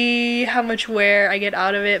see how much wear I get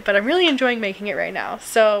out of it, but I'm really enjoying making it right now,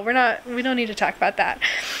 so we don't need to talk about that.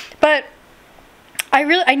 But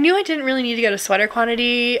I knew I didn't really need to get a sweater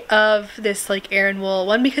quantity of this like Aran wool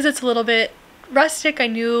one, because it's a little bit rustic. I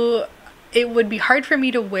knew it would be hard for me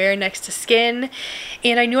to wear next to skin,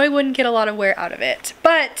 and I knew I wouldn't get a lot of wear out of it.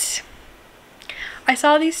 But I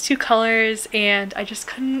saw these two colors and I just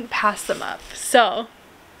couldn't pass them up. So,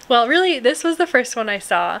 well, really, this was the first one I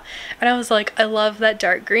saw, and I was like, I love that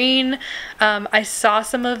dark green. I saw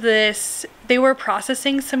some of this. They were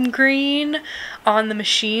processing some green on the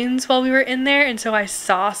machines while we were in there, and so I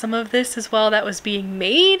saw some of this as well that was being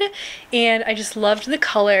made, and I just loved the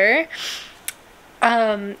color.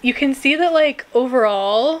 You can see that like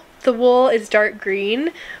overall the wool is dark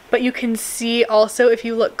green, but you can see also, if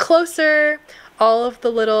you look closer, all of the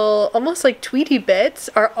little almost like tweedy bits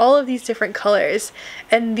are all of these different colors,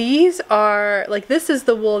 and these are like, this is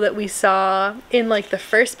the wool that we saw in like the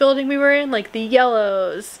first building we were in, like the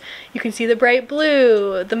yellows, you can see the bright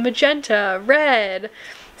blue, the magenta, red.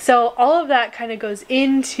 So all of that kind of goes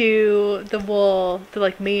into the wool, the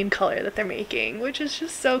like main color that they're making, which is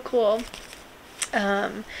just so cool.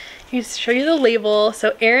 Here's to show you the label.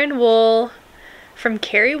 So Aran wool from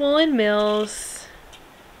Cary Woolen Mills.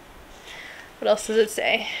 What else does it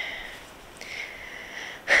say?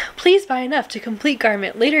 Please buy enough to complete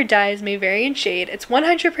garment. Later dyes may vary in shade. It's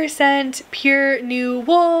 100% pure new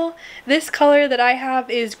wool. This color that I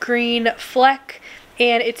have is green fleck,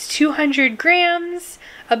 and it's 200 grams,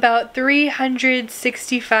 about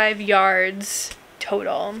 365 yards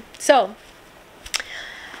total. So,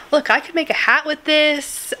 look, I could make a hat with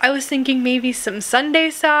this. I was thinking maybe some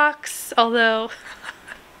Sunday socks, although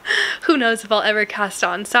Who knows if I'll ever cast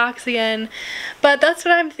on socks again, but that's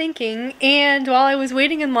what I'm thinking. And while I was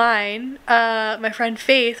waiting in line, my friend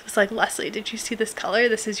Faith was like, Leslie, did you see this color?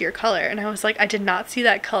 This is your color. And I was like, I did not see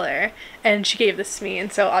that color. And she gave this to me,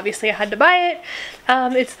 and so obviously I had to buy it.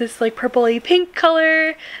 It's this like purpley pink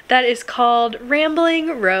color that is called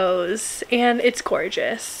Rambling Rose, and it's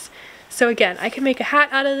gorgeous. So again, I could make a hat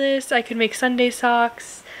out of this. I could make Sunday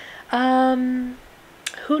socks.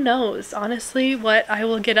 Who knows, honestly, what I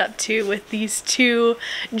will get up to with these two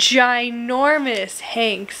ginormous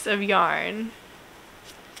hanks of yarn.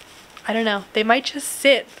 I don't know. They might just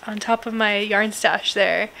sit on top of my yarn stash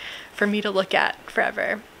there for me to look at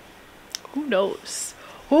forever. Who knows?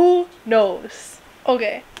 Who knows?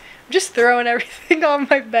 Okay, I'm just throwing everything on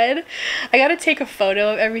my bed. I gotta take a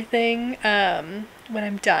photo of everything when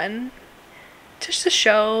I'm done, just to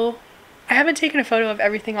show. I haven't taken a photo of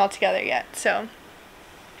everything all together yet, so.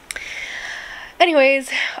 Anyways,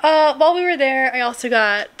 while we were there, I also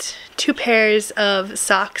got 2 pairs of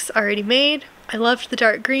socks already made. I loved the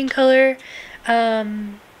dark green color.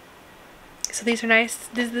 So these are nice.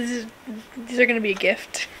 These are going to be a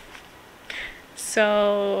gift.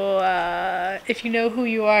 So if you know who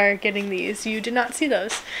you are getting these, you did not see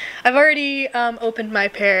those. I've already opened my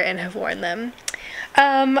pair and have worn them.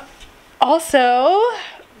 Also,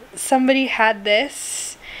 somebody had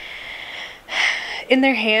this in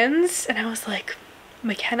their hands, and I was like,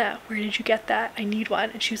 McKenna, where did you get that? I need one.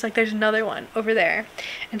 And she was like, there's another one over there.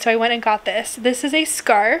 And so I went and got this. This is a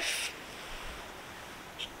scarf.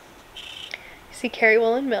 You see Kerry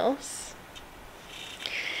Woolen Mills.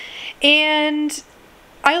 And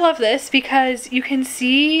I love this because you can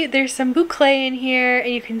see there's some boucle in here,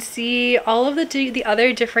 and you can see all of the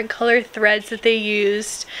other different color threads that they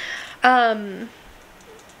used.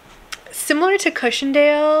 Similar to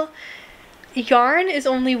Cushendale, yarn is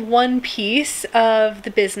only one piece of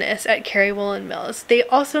the business at Kerry Woolen Mills. They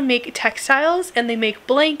also make textiles and they make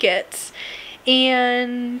blankets.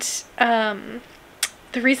 And the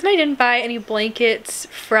reason I didn't buy any blankets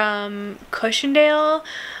from Cushendale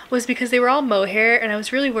was because they were all mohair, and I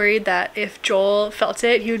was really worried that if Joel felt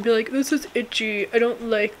it, he would be like, this is itchy, I don't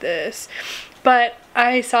like this. But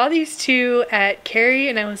I saw these 2 at Kerry,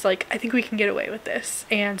 and I was like, I think we can get away with this.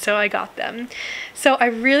 And so I got them. So I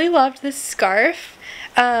really loved this scarf.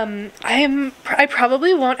 I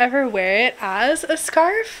probably won't ever wear it as a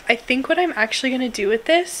scarf. I think what I'm actually going to do with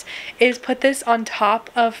this is put this on top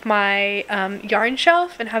of my yarn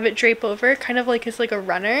shelf and have it drape over, kind of like as like a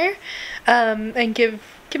runner, and give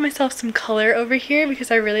myself some color over here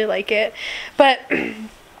because I really like it. But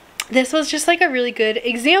this was just like a really good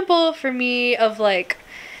example for me of like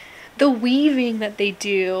the weaving that they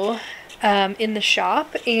do in the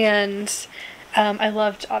shop, and I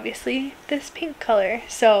loved obviously this pink color,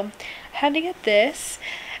 so I had to get this.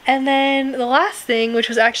 And then the last thing, which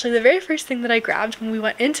was actually the very first thing that I grabbed when we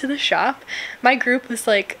went into the shop, my group was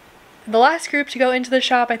like the last group to go into the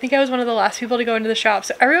shop. I think I was one of the last people to go into the shop,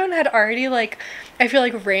 so everyone had already, like, I feel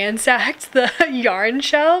like ransacked the yarn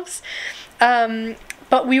shelves.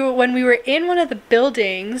 But when we were in one of the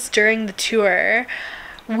buildings during the tour,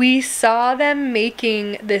 we saw them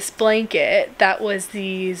making this blanket that was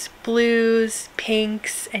these blues,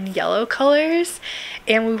 pinks, and yellow colors.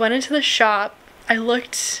 And we went into the shop. I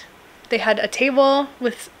looked, they had a table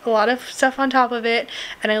with a lot of stuff on top of it,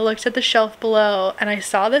 and I looked at the shelf below, and I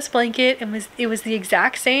saw this blanket, and it was the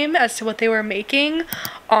exact same as to what they were making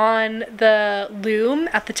on the loom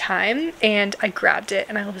at the time, and I grabbed it,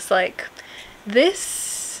 and I was like,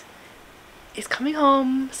 this is coming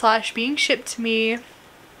home / being shipped to me.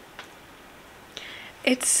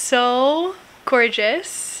 It's so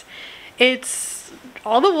gorgeous. It's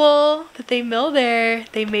all the wool that they mill there.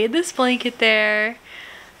 They made this blanket there.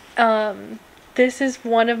 This is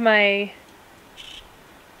one of my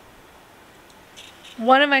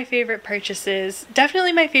favorite purchases.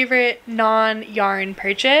 Definitely my favorite non-yarn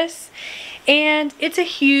purchase. And it's a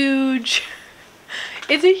huge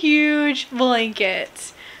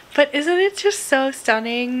blanket. But isn't it just so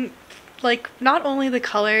stunning? Like, not only the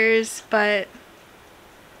colors, but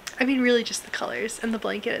I mean really just the colors and the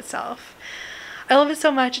blanket itself. I love it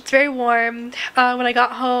so much. It's very warm. When I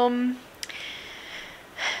got home,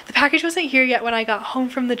 the package wasn't here yet when I got home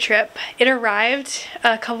from the trip. It arrived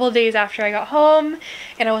a couple of days after I got home,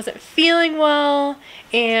 and I wasn't feeling well,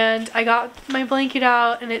 and I got my blanket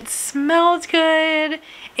out and it smelled good,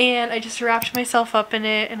 and I just wrapped myself up in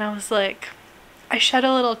it, and I was like, I shed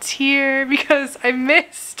a little tear because I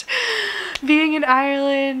missed being in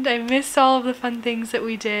Ireland. I missed all of the fun things that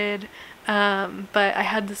we did, but I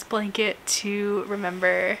had this blanket to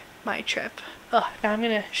remember my trip. Oh, now I'm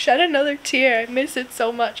gonna shed another tear. I miss it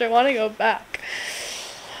so much. I want to go back.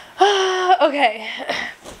 Okay.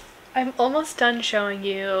 I'm almost done showing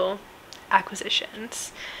you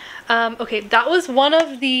acquisitions. Okay, that was one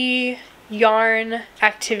of the yarn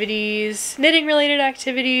activities, knitting related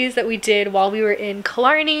activities that we did while we were in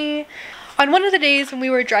Killarney. On one of the days when we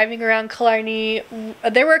were driving around Killarney,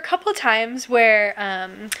 there were a couple times where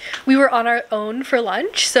we were on our own for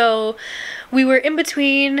lunch. So we were in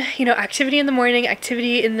between, you know, activity in the morning,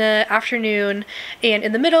 activity in the afternoon, and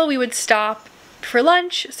in the middle we would stop for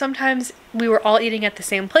lunch. Sometimes we were all eating at the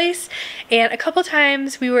same place, and a couple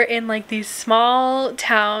times we were in like these small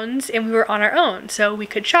towns and we were on our own, so we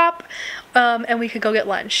could shop and we could go get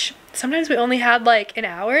lunch. Sometimes we only had like an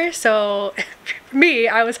hour, so for me,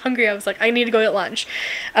 I was hungry. I was like, I need to go get lunch.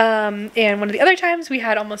 And one of the other times we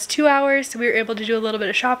had almost 2 hours, so we were able to do a little bit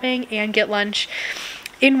of shopping and get lunch.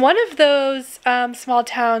 In one of those small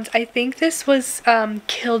towns, I think this was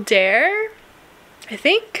Kildare, I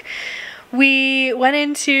think. We went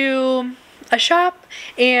into a shop,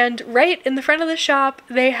 and right in the front of the shop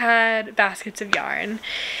they had baskets of yarn.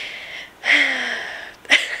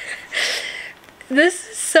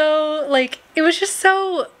 This is so, like, it was just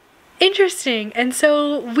so interesting and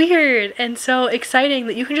so weird and so exciting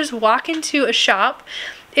that you can just walk into a shop.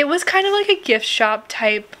 It was kind of like a gift shop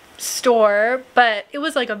type store, but it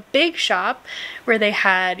was like a big shop where they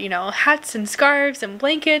had, you know, hats and scarves and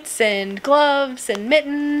blankets and gloves and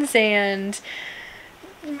mittens and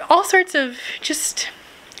all sorts of just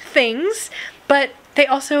things, but they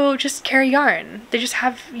also just carry yarn. They just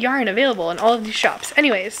have yarn available in all of these shops.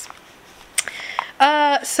 Anyways,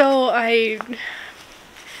 so I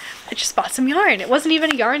just bought some yarn. It wasn't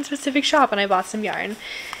even a yarn specific shop, and I bought some yarn.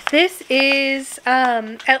 This is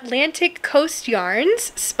Atlantic Coast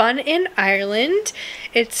Yarns, spun in Ireland.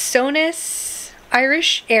 It's Sonus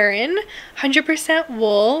Irish Aran, 100%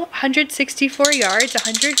 wool, 164 yards,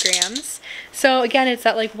 100 grams. So again, it's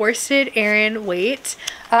that like worsted Aran weight.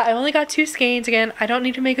 I only got 2 skeins. Again, I don't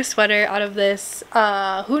need to make a sweater out of this.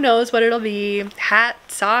 Who knows what it'll be? Hat,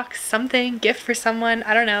 socks, something, gift for someone,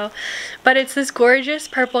 I don't know. But it's this gorgeous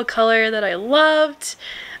purple color that I loved.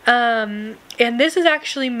 And this is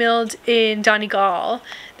actually milled in Donegal.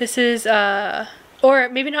 This is, or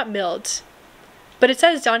maybe not milled, but it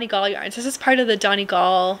says Donegal yarns. This is part of the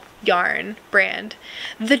Donegal yarn brand.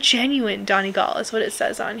 The genuine Donegal is what it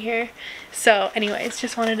says on here. So anyways,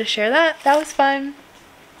 just wanted to share that. That was fun.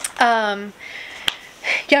 Yeah,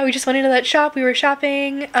 we just went into that shop. We were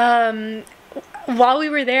shopping. While we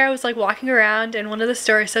were there, I was like walking around, and one of the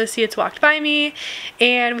store associates walked by me,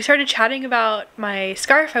 and we started chatting about my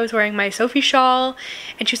scarf. I was wearing my Sophie shawl,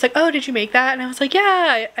 and she was like, oh, did you make that? And I was like,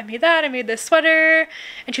 yeah, I made that. I made this sweater.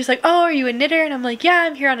 And she was like, oh, are you a knitter? And I'm like, yeah,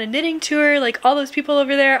 I'm here on a knitting tour. Like, all those people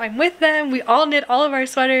over there, I'm with them. We all knit all of our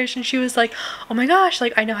sweaters. And she was like, oh my gosh,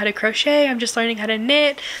 like, I know how to crochet. I'm just learning how to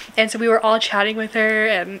knit. And so we were all chatting with her,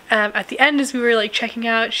 and at the end, as we were like checking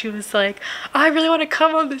out, she was like, oh, I really want to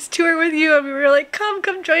come on this tour with you. And we were like, come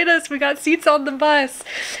join us. We got seats on the bus.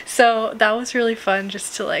 So that was really fun,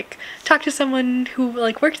 just to like talk to someone who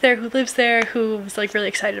like worked there, who lives there, who was like really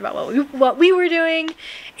excited about what we were doing,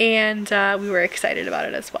 and we were excited about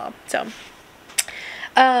it as well. So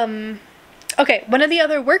okay, one of the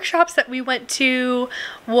other workshops that we went to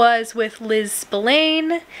was with Liz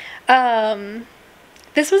Spillane.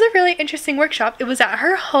 This was a really interesting workshop. It was at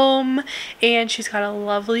her home, and she's got a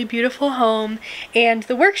lovely, beautiful home. And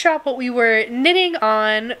the workshop, what we were knitting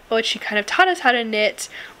on, what she kind of taught us how to knit,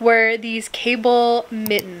 were these cable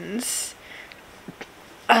mittens.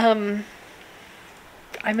 I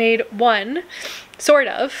made one, sort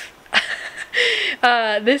of.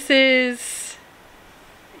 This is,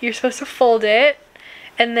 you're supposed to fold it,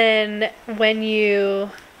 and then when you,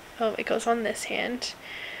 oh, it goes on this hand.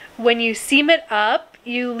 When you seam it up,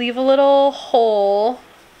 you leave a little hole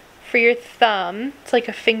for your thumb. It's like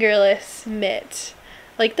a fingerless mitt,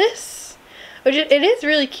 like this, which it is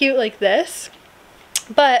really cute like this.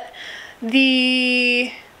 But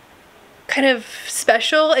the kind of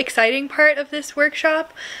special, exciting part of this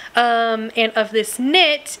workshop and of this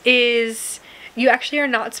knit is you actually are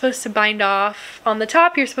not supposed to bind off on the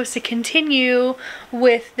top. You're supposed to continue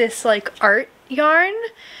with this like art yarn.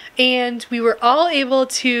 And we were all able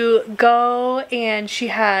to go, and she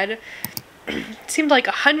had, it seemed like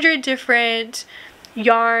 100 different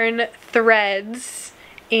yarn threads,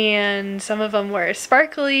 and some of them were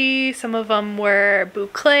sparkly, some of them were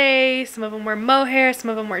boucle, some of them were mohair, some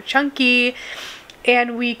of them were chunky,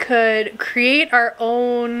 and we could create our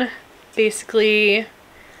own, basically,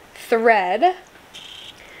 thread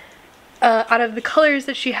out of the colors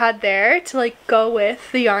that she had there to like go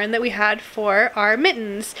with the yarn that we had for our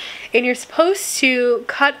mittens. And you're supposed to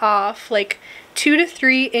cut off like 2 to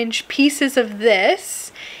 3 inch pieces of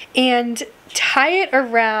this and tie it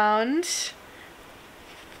around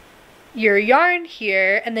your yarn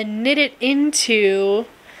here and then knit it into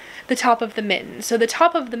the top of the mitten. So the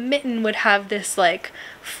top of the mitten would have this like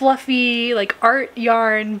fluffy like art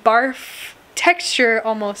yarn barf texture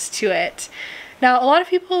almost to it. Now a lot of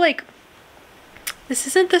people like, this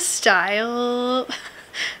isn't the style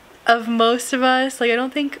of most of us. Like I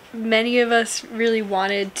don't think many of us really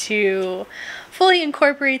wanted to fully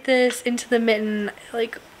incorporate this into the mitten.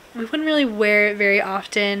 Like we wouldn't really wear it very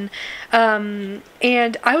often. And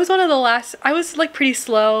I was I was like pretty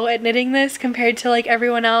slow at knitting this compared to like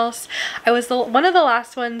everyone else. I was one of the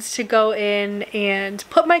last ones to go in and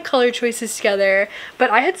put my color choices together, but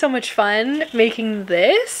I had so much fun making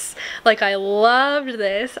this. Like I loved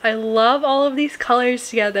this. I love all of these colors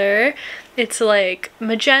together. It's like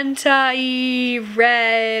magenta-y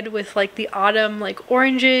red with like the autumn like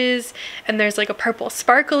oranges, and there's like a purple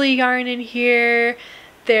sparkly yarn in here.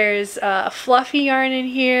 There's a fluffy yarn in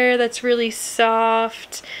here that's really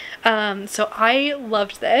soft. So I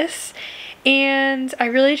loved this, and I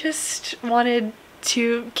really just wanted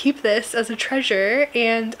to keep this as a treasure.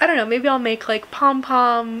 And I don't know, maybe I'll make like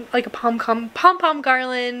like a pom-pom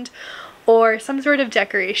garland or some sort of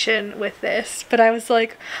decoration with this. But I was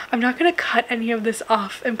like, I'm not gonna cut any of this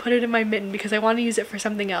off and put it in my mitten because I want to use it for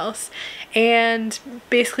something else. And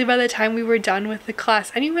basically by the time we were done with the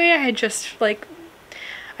class anyway, I had just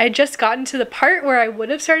gotten to the part where I would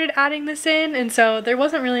have started adding this in, and so there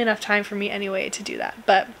wasn't really enough time for me anyway to do that.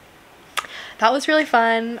 But that was really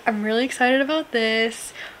fun. I'm really excited about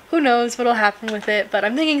this. Who knows what'll happen with it, but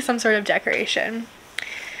I'm thinking some sort of decoration.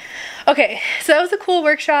 Okay, so that was a cool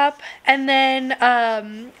workshop. And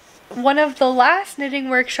then one of the last knitting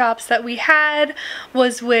workshops that we had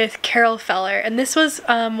was with Carol Feller, and this was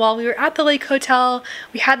while we were at the Lake Hotel.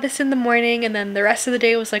 We had this in the morning, and then the rest of the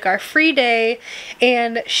day was like our free day,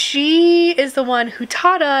 and she is the one who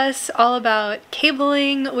taught us all about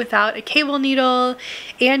cabling without a cable needle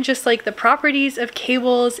and just like the properties of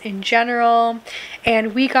cables in general.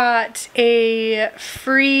 And we got a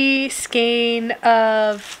free skein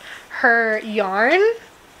of her yarn,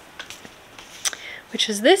 which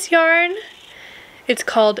is this yarn. It's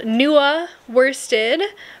called Nua Worsted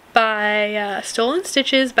by Stolen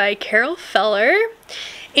Stitches by Carol Feller.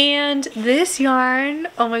 And this yarn,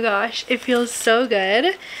 oh my gosh, it feels so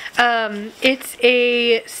good. It's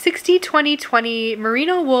a 60-20-20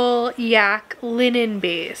 merino wool yak linen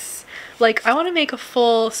base. Like, I want to make a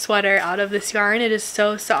full sweater out of this yarn. It is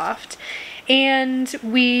so soft. And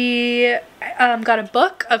we got a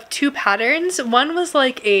book of 2 patterns. One was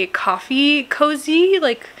like a coffee cozy,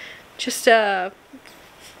 like just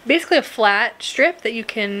basically a flat strip that you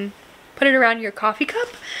can put it around your coffee cup,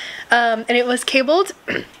 and it was cabled.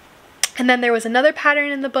 And then there was another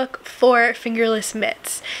pattern in the book for fingerless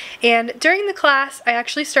mitts. And during the class, I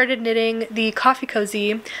actually started knitting the coffee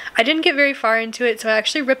cozy. I didn't get very far into it, so I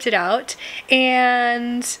actually ripped it out.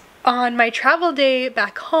 And on my travel day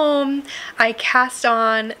back home, I cast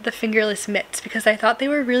on the fingerless mitts because I thought they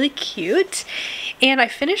were really cute. And I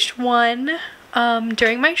finished one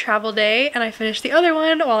during my travel day, and I finished the other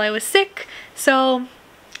one while I was sick. So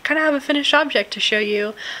kind of have a finished object to show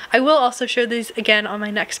you. I will also show these again on my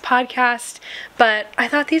next podcast, but I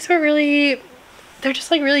thought these were they're just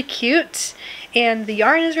like really cute, and the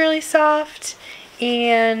yarn is really soft,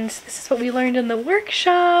 and this is what we learned in the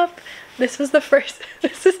workshop. This was the first,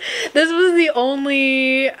 this was the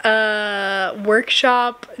only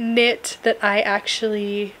workshop knit that I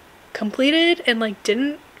actually completed and like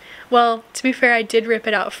didn't, well, to be fair, I did rip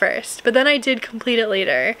it out first, but then I did complete it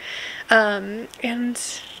later. And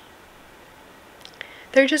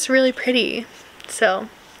they're just really pretty, so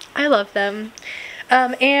I love them.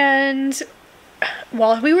 And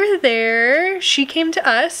while we were there, she came to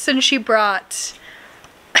us and she brought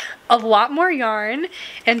a lot more yarn,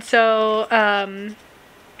 and so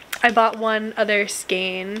I bought one other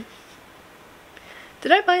skein.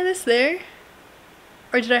 Did I buy this there,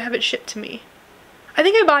 or did I have it shipped to me? I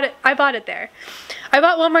think I bought it there. I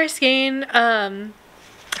bought one more skein.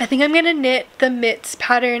 I think I'm gonna knit the mitts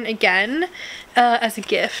pattern again as a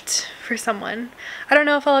gift for someone. I don't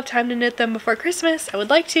know if I'll have time to knit them before Christmas. I would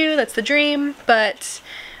like to, that's the dream, but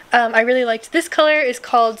I really liked this color. It's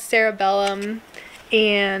called Cerebellum,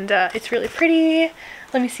 and it's really pretty.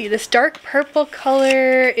 Let me see, this dark purple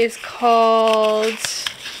color is called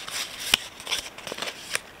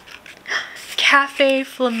Cafe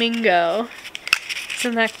Flamingo.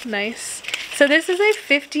 Isn't that nice? So this is a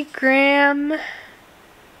 50 gram,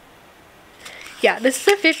 yeah, this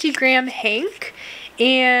is a 50 gram hank,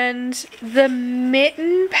 and the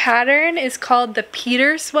mitten pattern is called the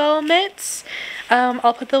Peter Swell mitts.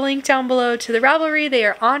 I'll put the link down below to the Ravelry. They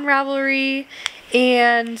are on Ravelry,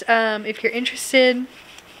 and if you're interested,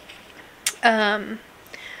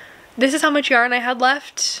 this is how much yarn I had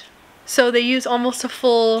left. So they use almost a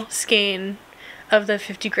full skein of the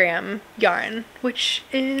 50 gram yarn, which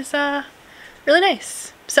is really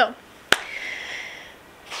nice. So,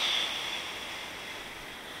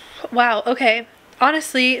 wow, okay.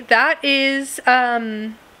 Honestly, that is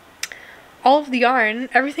all of the yarn,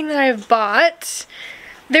 everything that I've bought.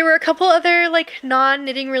 There were a couple other like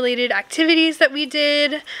non-knitting related activities that we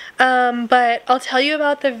did, but I'll tell you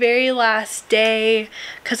about the very last day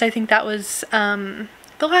because I think that was the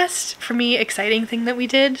last, for me, exciting thing that we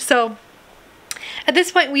did. So at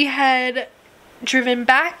this point we had driven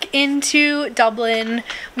back into Dublin.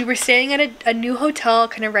 We were staying at a new hotel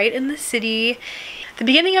kind of right in the city. The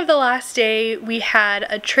beginning of the last day, we had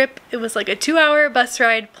a trip. It was like a 2-hour bus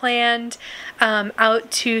ride planned out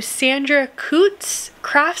to Sandra Coote's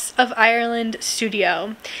Crafts of Ireland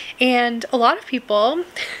studio. And a lot of people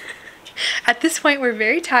at this point were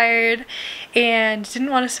very tired and didn't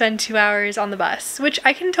want to spend 2 hours on the bus, which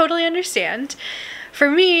I can totally understand. For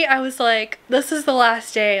me, I was like, this is the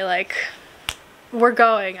last day, like, we're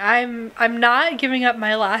going. I'm not giving up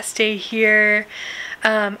my last day here.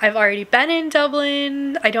 I've already been in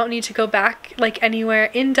Dublin. I don't need to go back like anywhere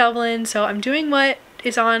in Dublin, so I'm doing what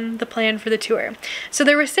is on the plan for the tour. So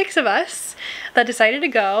there were 6 of us that decided to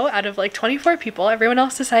go out of like 24 people. Everyone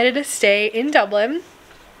else decided to stay in Dublin,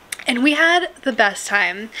 and we had the best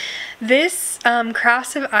time. This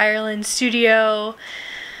Crafts of Ireland studio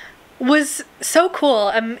was so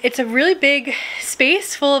cool. It's a really big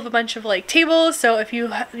space full of a bunch of like tables, so if you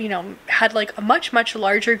know, had like a much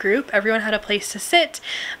larger group, everyone had a place to sit.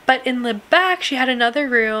 But in the back she had another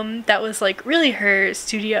room that was like really her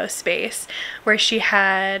studio space, where she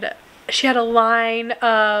had a line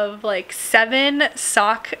of like 7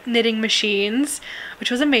 sock knitting machines, which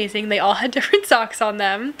was amazing. They all had different socks on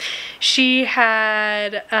them. She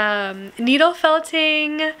had needle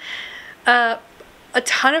felting, a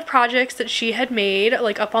ton of projects that she had made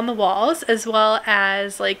like up on the walls, as well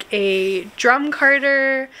as like a drum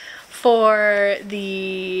carder for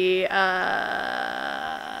the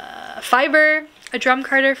fiber, a drum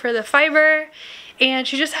carder for the fiber, and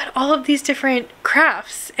she just had all of these different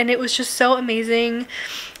crafts, and it was just so amazing.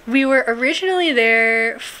 We were originally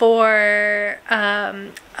there for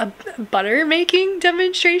a butter making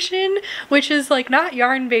demonstration, which is like not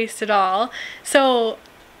yarn based at all, so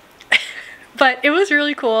but it was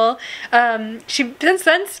really cool. Since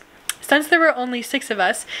there were only 6 of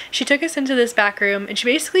us, she took us into this back room and she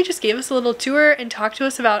basically just gave us a little tour and talked to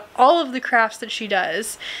us about all of the crafts that she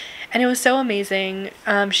does. And it was so amazing.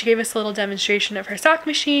 She gave us a little demonstration of her sock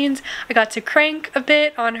machines. I got to crank a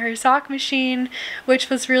bit on her sock machine,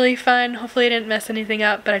 which was really fun. Hopefully I didn't mess anything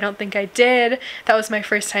up, but I don't think I did. That was my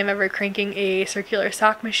first time ever cranking a circular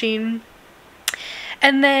sock machine.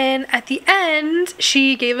 And then at the end,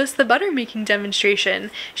 she gave us the butter making demonstration.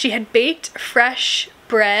 She had baked fresh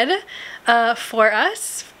bread for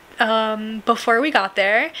us before we got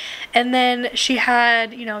there. And then she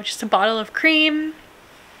had, you know, just a bottle of cream.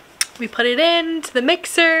 We put it into the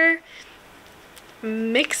mixer,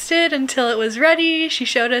 mixed it until it was ready. She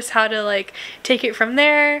showed us how to like take it from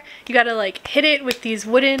there. You gotta like hit it with these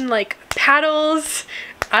wooden like paddles.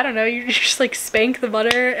 I don't know, you just like spank the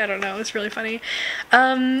butter. I don't know, it's really funny.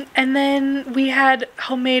 And then we had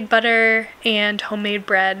homemade butter and homemade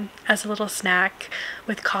bread as a little snack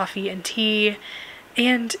with coffee and tea,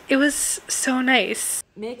 and it was so nice.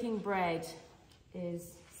 Making bread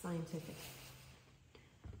is scientific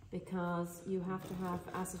because you have to have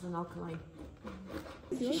acid and alkaline.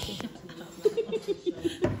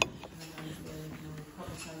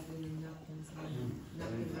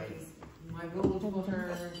 My rolled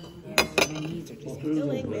butter.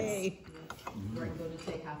 Killing me. We're going to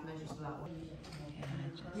take half measures for that one.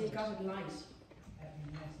 You got it light.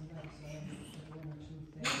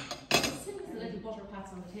 Simple as the little butter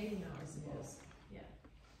pats on the table now, I suppose. Yeah.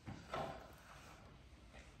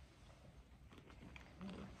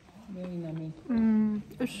 Very yummy.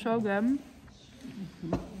 It's so good.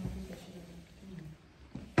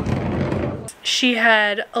 She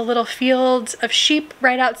had a little field of sheep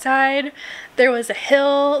right outside. There was a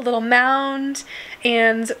hill, a little mound,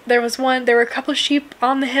 and there were a couple sheep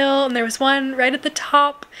on the hill, and there was one right at the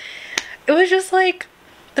top. It was just like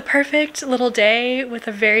the perfect little day with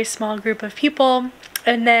a very small group of people.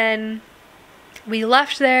 And then we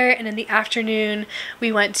left there, and in the afternoon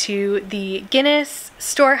we went to the Guinness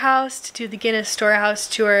Storehouse to do the Guinness Storehouse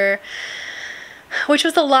tour, which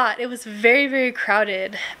was a lot. It was very, very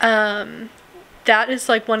crowded. That is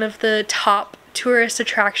like one of the top tourist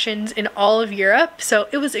attractions in all of Europe, so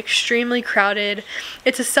it was extremely crowded.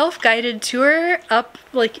 It's a self-guided tour up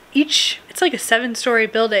it's like a 7-story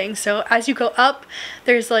building, so as you go up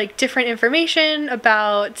there's like different information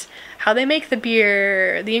about how they make the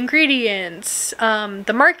beer, the ingredients,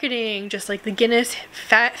 the marketing, just like the Guinness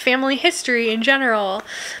family history in general.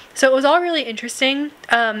 So it was all really interesting.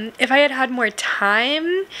 If I had had more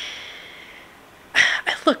time,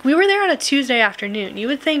 look, we were there on a Tuesday afternoon. You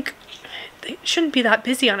would think it shouldn't be that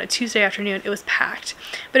busy on a Tuesday afternoon. It was packed.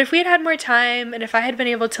 But if we had had more time, and if I had been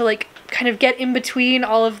able to like kind of get in between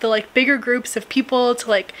all of the like bigger groups of people to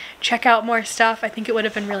like check out more stuff, I think it would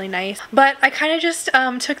have been really nice. But I kind of just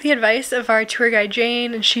took the advice of our tour guide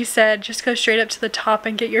Jane, and she said just go straight up to the top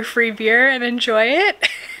and get your free beer and enjoy it.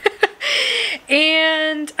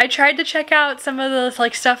 And I tried to check out some of the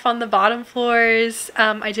like stuff on the bottom floors.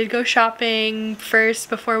 I did go shopping first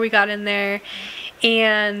before we got in there,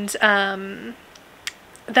 and then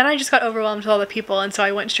I just got overwhelmed with all the people, and so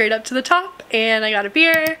I went straight up to the top and I got a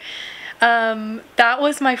beer. That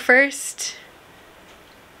was my first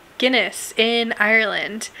Guinness in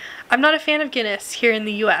Ireland. I'm not a fan of Guinness here in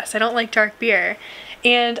the US. I don't like dark beer.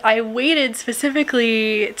 And I waited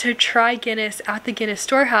specifically to try Guinness at the Guinness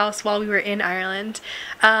Storehouse while we were in Ireland.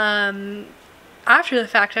 After the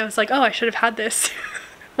fact, I was like, oh, I should have had this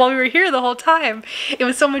while we were here the whole time. It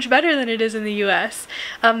was so much better than it is in the US.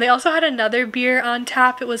 They also had another beer on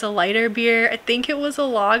tap. It was a lighter beer. I think it was a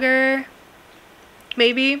lager,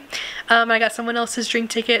 maybe. I got someone else's drink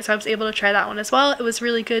ticket, so I was able to try that one as well. It was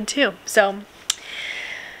really good too. So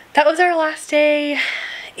that was our last day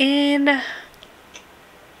in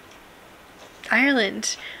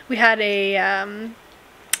Ireland. We had a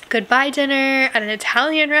goodbye dinner at an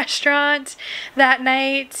Italian restaurant that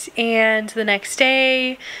night, and the next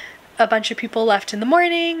day a bunch of people left in the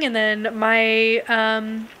morning, and then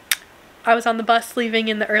I was on the bus leaving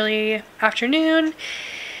in the early afternoon,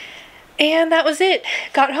 and that was it.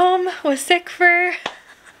 Got home, was sick for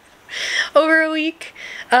over a week.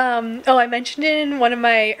 Oh, I mentioned in one of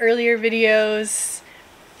my earlier videos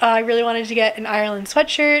I really wanted to get an Ireland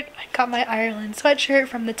sweatshirt. I got my Ireland sweatshirt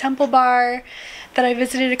from the Temple Bar that I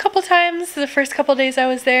visited a couple times the first couple days I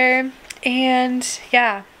was there. And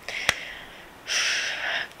yeah,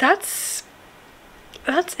 that's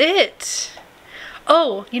it.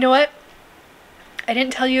 Oh, you know what? I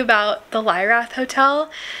didn't tell you about the Lyrath Hotel.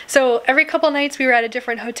 So every couple nights we were at a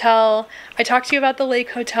different hotel. I talked to you about the Lake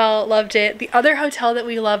Hotel, loved it. The other hotel that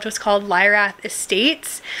we loved was called Lyrath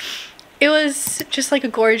Estates. It was just like a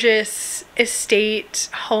gorgeous estate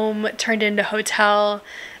home turned into hotel.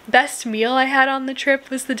 Best meal I had on the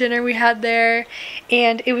trip was the dinner we had there,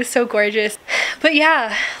 and it was so gorgeous. But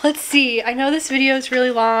yeah, let's see. I know this video is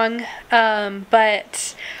really long,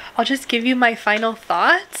 but I'll just give you my final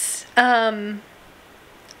thoughts.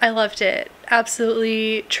 I loved it.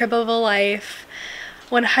 Absolutely trip of a life.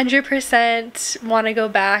 100% want to go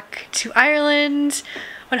back to Ireland.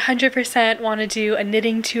 100% want to do a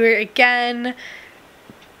knitting tour again.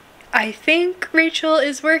 I think Rachel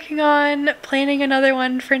is working on planning another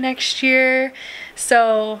one for next year,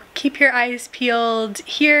 so keep your eyes peeled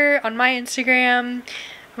here on my Instagram,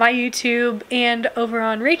 my YouTube, and over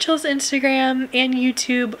on Rachel's Instagram and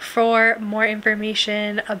YouTube for more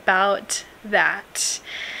information about that.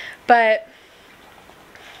 But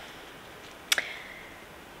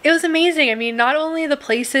it was amazing. I mean, not only the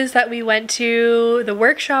places that we went to, the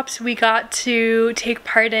workshops we got to take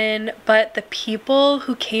part in, but the people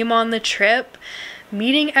who came on the trip,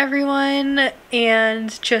 meeting everyone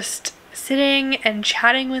and just sitting and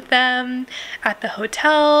chatting with them at the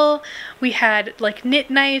hotel. We had like knit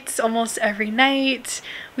nights almost every night.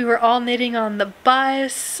 We were all knitting on the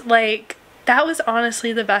bus. Like, that was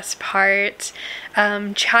honestly the best part.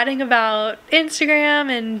 Chatting about Instagram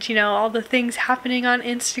and, you know, all the things happening on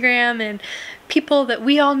Instagram and people that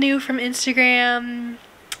we all knew from Instagram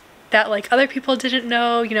that like other people didn't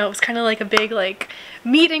know. You know, it was kind of like a big like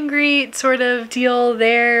meet and greet sort of deal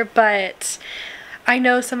there, but I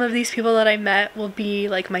know some of these people that I met will be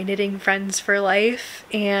like my knitting friends for life,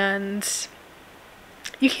 and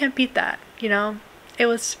you can't beat that, you know? It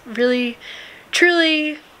was really,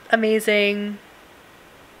 truly amazing.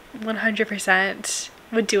 100%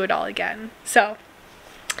 would do it all again. So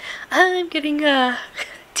I'm getting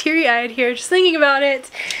teary-eyed here just thinking about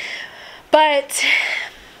it, but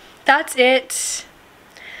that's it.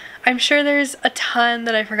 I'm sure there's a ton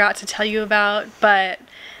that I forgot to tell you about, but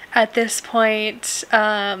at this point,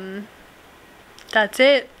 that's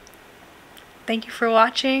it. Thank you for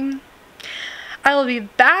watching. I will be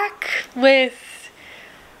back with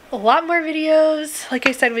a lot more videos. Like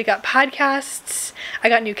I said, we got podcasts. I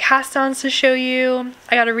got new cast-ons to show you.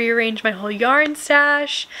 I got to rearrange my whole yarn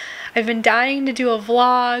stash. I've been dying to do a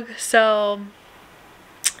vlog, so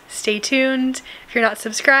stay tuned. If you're not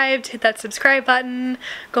subscribed, hit that subscribe button.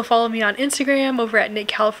 Go follow me on Instagram over at Knit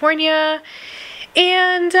California.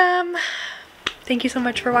 And thank you so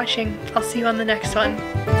much for watching. I'll see you on the next one.